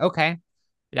I'm like, okay.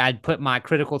 I'd put my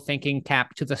critical thinking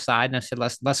cap to the side, and I said,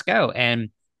 let's go.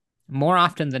 And more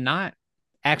often than not,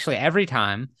 actually every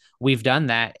time we've done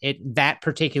that, that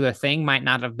particular thing might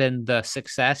not have been the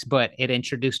success, but it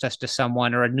introduced us to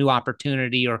someone or a new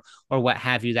opportunity, or what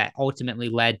have you, that ultimately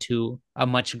led to a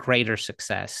much greater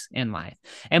success in life.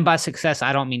 And by success,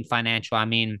 I don't mean financial. I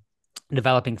mean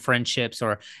developing friendships,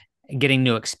 or getting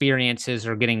new experiences,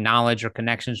 or getting knowledge or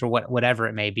connections, or whatever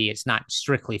it may be. It's not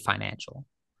strictly financial.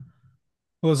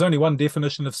 Well, there's only one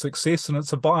definition of success, and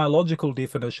it's a biological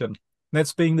definition.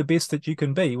 That's being the best that you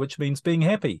can be, which means being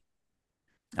happy.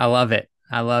 I love it.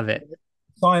 I love it.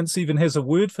 Science even has a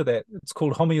word for that. It's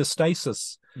called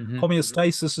homeostasis. Mm-hmm.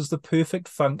 Homeostasis is the perfect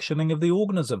functioning of the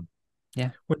organism.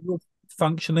 Yeah. When you're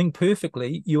functioning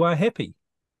perfectly, you are happy.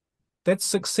 That's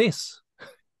success.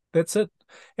 That's it.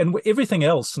 And everything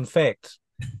else, in fact,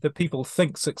 that people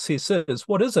think success is.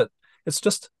 What is it? It's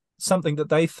just something that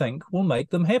they think will make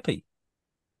them happy.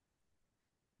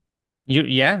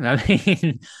 Yeah, I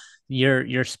mean,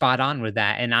 you're spot on with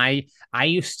that. And I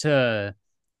used to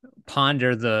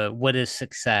ponder the what is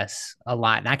success a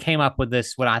lot. And I came up with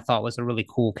this, what I thought was a really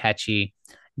cool, catchy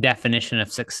definition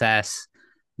of success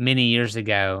many years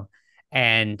ago.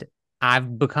 And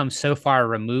I've become so far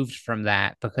removed from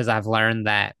that because I've learned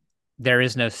that there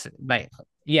is no, like,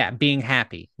 yeah, being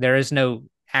happy. There is no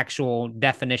actual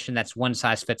definition that's one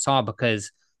size fits all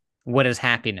because what is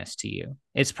happiness to you?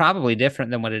 It's probably different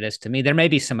than what it is to me. There may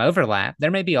be some overlap. There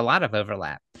may be a lot of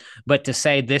overlap, but to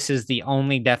say this is the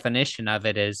only definition of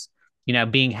it is,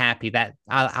 being happy. That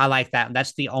I like that.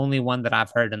 That's the only one that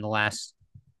I've heard in the last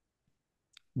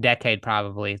decade,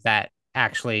 probably, that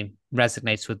actually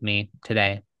resonates with me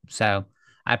today. So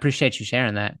I appreciate you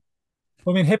sharing that.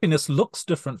 I mean, happiness looks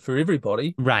different for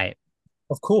everybody, Right.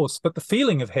 of course, but the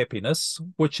feeling of happiness,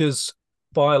 which is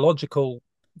biological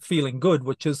feeling good,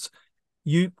 which is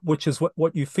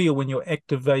what you feel when you're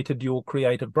activated your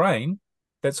creative brain,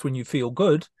 that's when you feel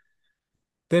good.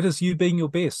 That is you being your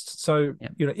best. So,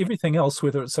 Yeah. Everything else,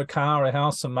 whether it's a car, a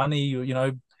house, a money,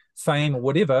 fame or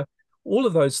whatever, all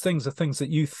of those things are things that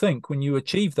you think when you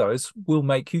achieve those will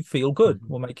make you feel good,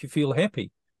 Mm-hmm. will make you feel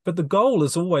happy. But the goal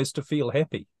is always to feel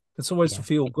happy. It's always to Yeah.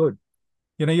 feel good.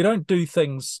 You don't do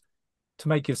things to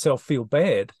make yourself feel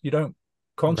bad. You don't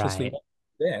consciously Right. want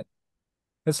that.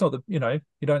 That's not you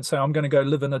don't say, I'm going to go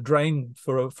live in a drain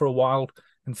for a while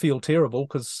and feel terrible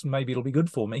because maybe it'll be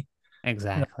good for me.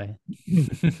 Exactly. You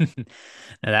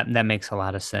No, that makes a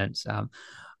lot of sense.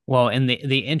 Well, in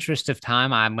the interest of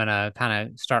time, I'm gonna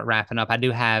kind of start wrapping up. I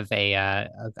do have a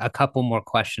couple more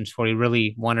questions for you,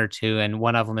 really one or two, and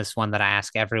one of them is one that I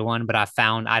ask everyone, but I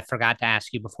forgot to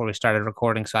ask you before we started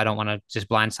recording, so I don't want to just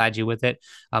blindside you with it.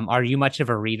 Are you much of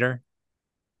a reader?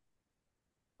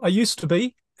 I used to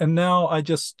be, and now I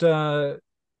don't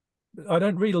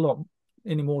read a lot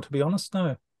anymore, to be honest.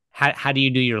 No, How do you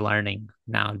do your learning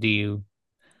now? Do you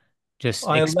just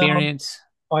I allow experience?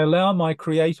 I allow my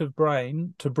creative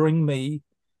brain to bring me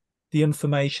the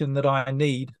information that I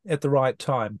need at the right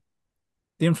time,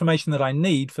 the information that I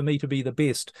need for me to be the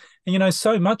best. And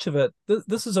so much of it.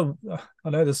 This is I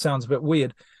know this sounds a bit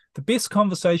weird. The best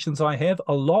conversations I have,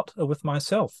 a lot, are with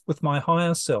myself, with my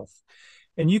higher self.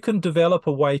 And you can develop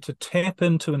a way to tap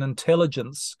into an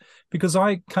intelligence because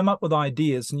I come up with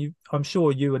ideas, and I'm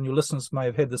sure you and your listeners may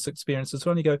have had this experience as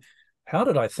well. And you go, how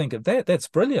did I think of that? That's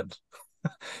brilliant.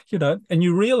 And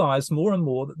you realize more and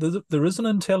more that there is an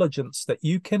intelligence that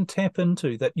you can tap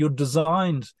into, that you're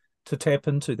designed to tap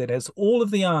into, that has all of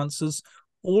the answers,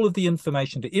 all of the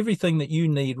information to everything that you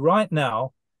need right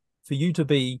now for you to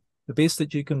be the best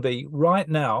that you can be right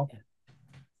now.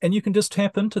 And you can just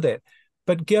tap into that.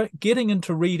 But getting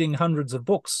into reading hundreds of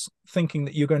books, thinking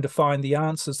that you're going to find the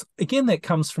answers, again, that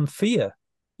comes from fear.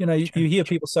 You hear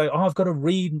people say, "Oh, I've got to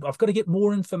read. I've got to get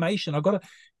more information. I've got to."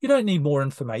 You don't need more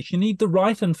information. You need the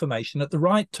right information at the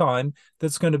right time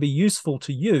that's going to be useful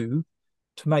to you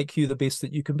to make you the best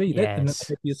that you can be. That and the Yes.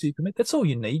 happiest you can be. That's all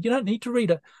you need. You don't need to read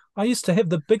it. I used to have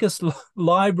the biggest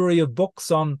library of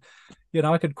books on.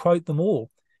 I could quote them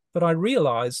all, but I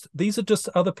realized these are just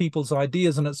other people's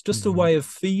ideas, and it's just a Mhm. way of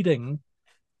feeding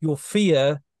your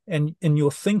fear and in your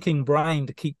thinking brain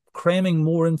to keep cramming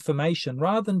more information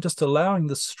rather than just allowing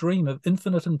the stream of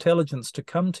infinite intelligence to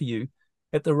come to you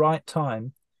at the right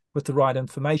time with the right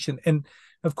information. And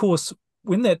of course,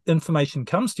 when that information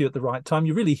comes to you at the right time,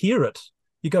 you really hear it.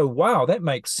 You go, wow, that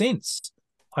makes sense.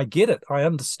 I get it. I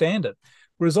understand it.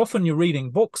 Whereas often you're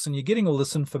reading books and you're getting all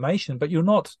this information, but you're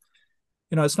not,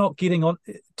 it's not getting on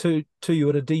to you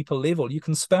at a deeper level. You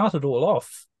can spout it all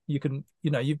off. You can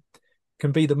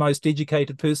be the most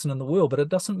educated person in the world, but it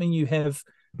doesn't mean you have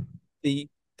the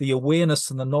awareness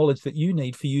and the knowledge that you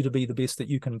need for you to be the best that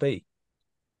you can be.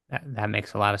 That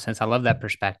makes a lot of sense. I love that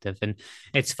perspective. And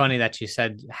it's funny that you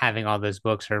said having all those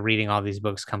books or reading all these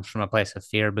books comes from a place of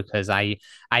fear because I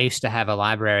used to have a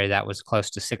library that was close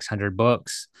to 600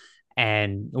 books.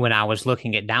 And when I was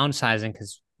looking at downsizing,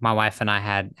 because my wife and I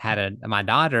had my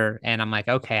daughter, and I'm like,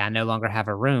 okay, I no longer have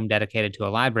a room dedicated to a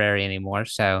library anymore.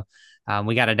 So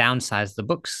we got to downsize the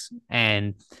books.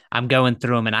 And I'm going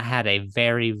through them, and I had a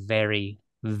very, very,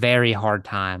 very hard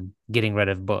time getting rid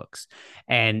of books.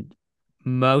 And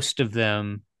most of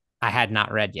them I had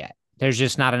not read yet. There's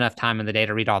just not enough time in the day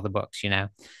to read all the books. Yeah.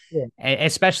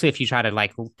 Especially if you try to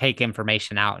like take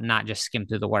information out and not just skim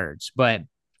through the words. But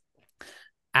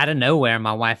out of nowhere,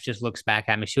 my wife just looks back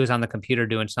at me. She was on the computer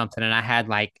doing something, and I had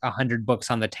like 100 books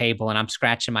on the table, and I'm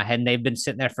scratching my head, and they've been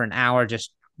sitting there for an hour,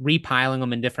 just repiling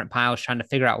them in different piles, trying to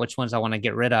figure out which ones I want to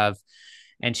get rid of.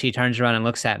 And she turns around and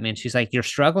looks at me and she's like, "You're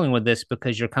struggling with this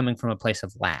because you're coming from a place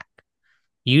of lack.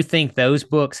 You think those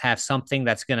books have something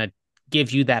that's going to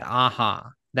give you that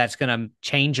aha, that's going to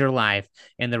change your life.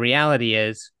 And the reality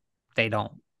is they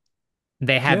don't.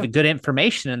 They Yeah. have good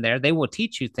information in there. They will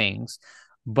teach you things.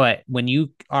 But when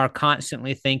you are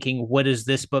constantly thinking, what does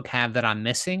this book have that I'm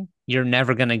missing? You're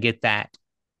never going to get that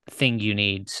thing you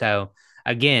need. So,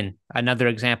 again, another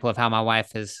example of how my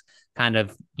wife has kind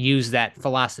of used that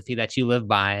philosophy that you live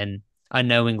by and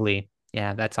unknowingly.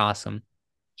 Yeah, that's awesome.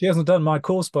 She hasn't done my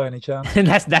course by any chance. And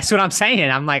that's what I'm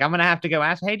saying. I'm like, I'm gonna have to go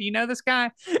ask, hey, do you know this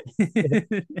guy?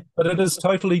 But it is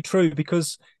totally true,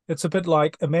 because it's a bit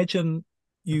like, imagine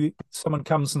someone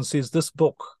comes and says this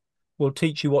book will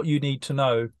teach you what you need to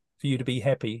know for you to be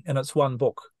happy, and it's one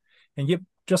book. And yet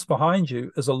just behind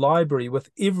you is a library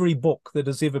with every book that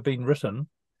has ever been written,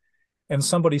 and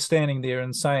somebody standing there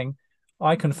and saying,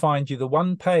 I can find you the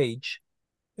one page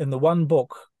in the one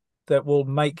book that will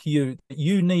make you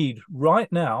need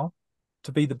right now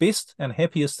to be the best and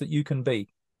happiest that you can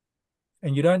be.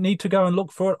 And you don't need to go and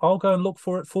look for it. I'll go and look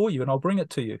for it for you and I'll bring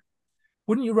it to you.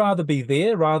 Wouldn't you rather be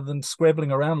there rather than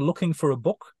scrabbling around looking for a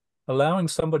book, allowing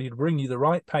somebody to bring you the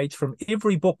right page from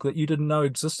every book that you didn't know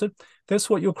existed? That's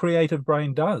what your creative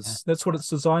brain does. That's what it's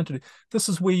designed to do. This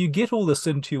is where you get all this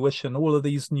intuition, all of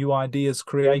these new ideas,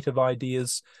 creative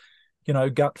ideas,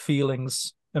 gut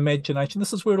feelings, imagination.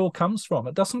 This is where it all comes from.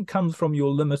 It doesn't come from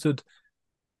your limited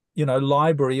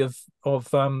library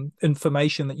of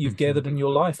information that you've gathered in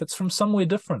your life. It's from somewhere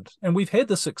different. And we've had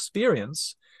this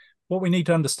experience. What we need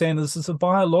to understand is there's a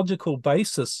biological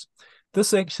basis.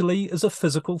 This actually is a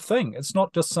physical thing. It's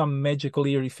not just some magical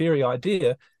airy-fairy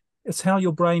idea. It's how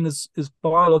your brain is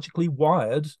biologically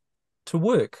wired to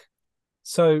work.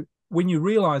 So when you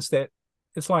realize that,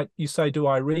 it's like you say, do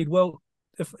I read? Well,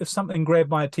 if something grabbed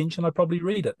my attention, I'd probably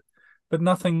read it. But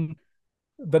not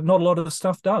a lot of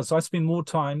stuff does. I spend more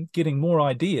time getting more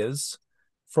ideas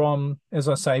from, as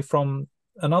I say, from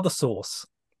another source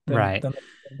Right. than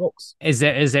books. Is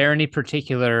there any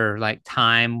particular like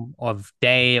time of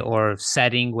day or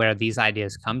setting where these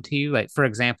ideas come to you? Like, for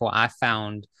example, I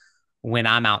found when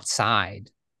I'm outside,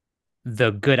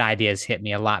 the good ideas hit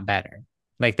me a lot better.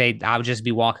 Like I would just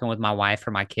be walking with my wife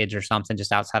or my kids or something,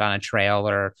 just outside on a trail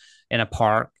or in a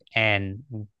park. And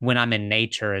when I'm in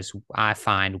nature is I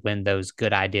find when those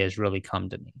good ideas really come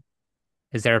to me.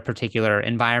 Is there a particular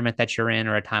environment that you're in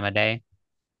or a time of day?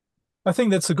 I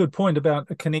think that's a good point about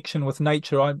a connection with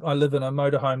nature. I live in a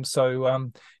motorhome, so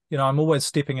I'm always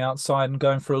stepping outside and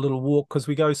going for a little walk, because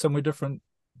we go somewhere different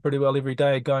pretty well every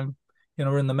day. Going,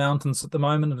 we're in the mountains at the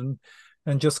moment,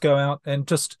 and just go out and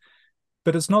just.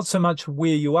 But it's not so much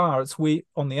where you are; it's where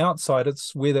on the outside.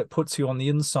 It's where that puts you on the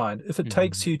inside. If it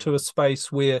takes you to a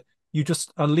space where you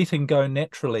just are letting go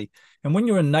naturally, and when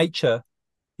you're in nature,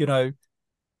 you know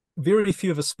very few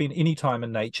of us spend any time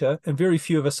in nature, and very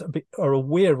few of us are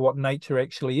aware of what nature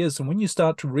actually is. And when you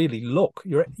start to really look,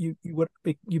 you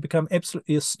become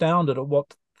absolutely astounded at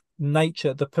what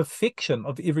nature, the perfection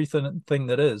of everything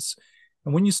that is.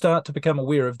 And when you start to become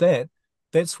aware of that,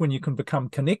 that's when you can become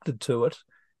connected to it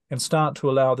and start to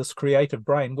allow this creative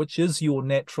brain, which is your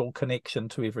natural connection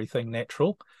to everything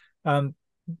natural,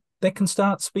 that can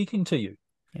start speaking to you.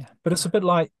 Yeah. But it's a bit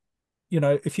like,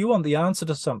 if you want the answer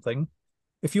to something,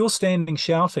 if you're standing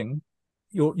shouting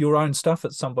your own stuff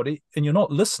at somebody and you're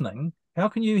not listening, how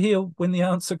can you hear when the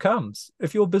answer comes?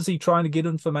 If you're busy trying to get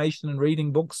information and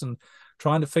reading books and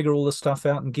trying to figure all this stuff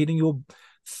out and getting your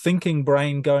thinking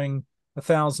brain going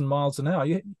 1,000 miles an hour,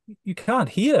 you can't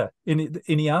hear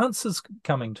any answers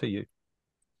coming to you.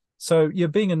 So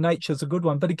being in nature is a good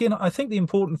one. But again, I think the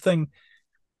important thing,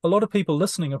 a lot of people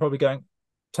listening are probably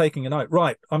taking a note,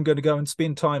 right, I'm going to go and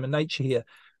spend time in nature here.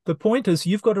 The point is,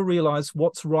 you've got to realize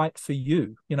what's right for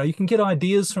you. You can get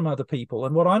ideas from other people.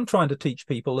 And what I'm trying to teach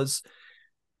people is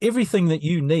everything that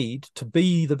you need to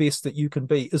be the best that you can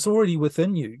be is already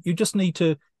within you. You just need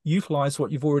to utilize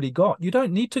what you've already got. You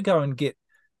don't need to go and get,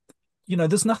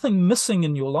 there's nothing missing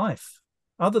in your life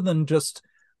other than just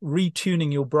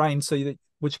retuning your brain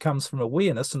which comes from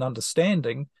awareness and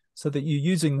understanding, so that you're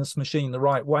using this machine the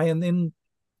right way. And then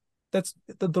that's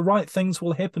the right things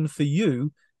will happen for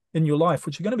you in your life,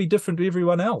 which are going to be different to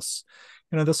everyone else.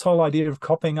 This whole idea of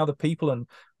copying other people and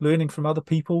learning from other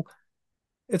people,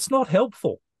 it's not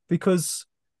helpful, because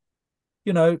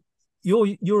you're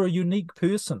a unique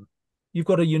person. You've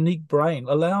got a unique brain.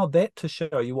 Allow that to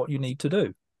show you what you need to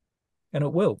do, and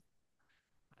it will.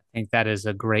 think that is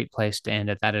a great place to end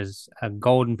it. That is a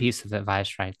golden piece of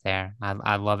advice right there.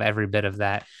 I love every bit of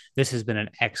that. This has been an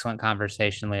excellent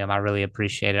conversation, Liam. I really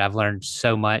appreciate it. I've learned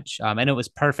so much, and it was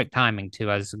perfect timing too.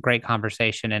 It was a great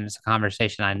conversation, and it's a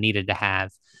conversation I needed to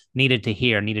have, needed to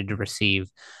hear, needed to receive.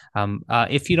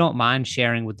 If you don't mind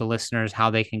sharing with the listeners how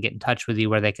they can get in touch with you,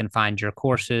 where they can find your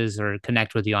courses or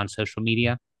connect with you on social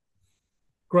media.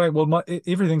 Great. Well,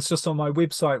 everything's just on my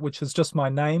website, which is just my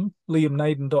name,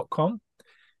 liamnaden.com.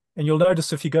 And you'll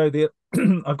notice if you go there,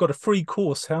 I've got a free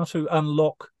course, How to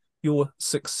Unlock Your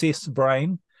Success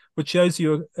Brain, which shows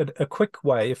you a quick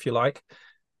way, if you like,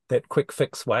 that quick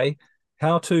fix way,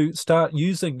 how to start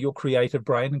using your creative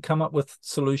brain and come up with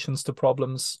solutions to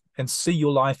problems and see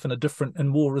your life in a different and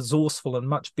more resourceful and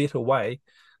much better way.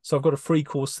 So I've got a free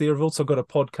course there. I've also got a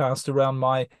podcast around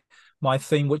my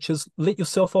theme, which is let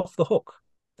yourself off the hook.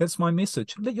 That's my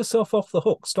message. Let yourself off the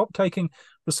hook. Stop taking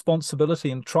responsibility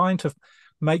and trying to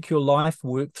make your life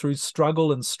work through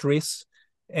struggle and stress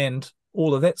and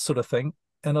all of that sort of thing,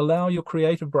 and allow your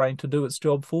creative brain to do its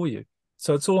job for you.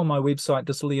 So it's all on my website,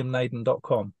 just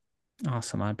liamnaden.com.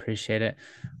 Awesome. I appreciate it.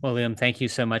 Well, Liam, thank you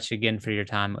so much again for your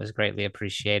time. It was greatly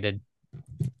appreciated.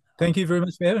 Thank you very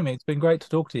much for having me. It's been great to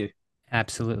talk to you.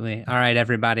 Absolutely. All right,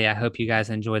 everybody. I hope you guys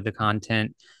enjoyed the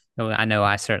content. I know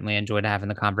I certainly enjoyed having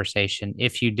the conversation.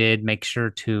 If you did, make sure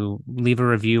to leave a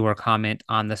review or comment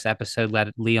on this episode.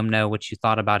 Let Liam know what you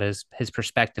thought about his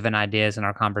perspective and ideas in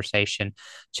our conversation.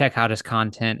 Check out his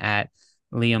content at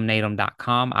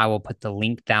liamnaden.com. I will put the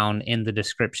link down in the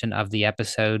description of the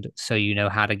episode so you know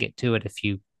how to get to it if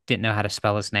you didn't know how to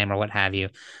spell his name or what have you.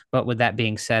 But with that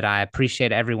being said, I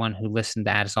appreciate everyone who listened.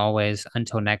 As always,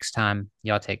 until next time,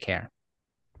 y'all take care.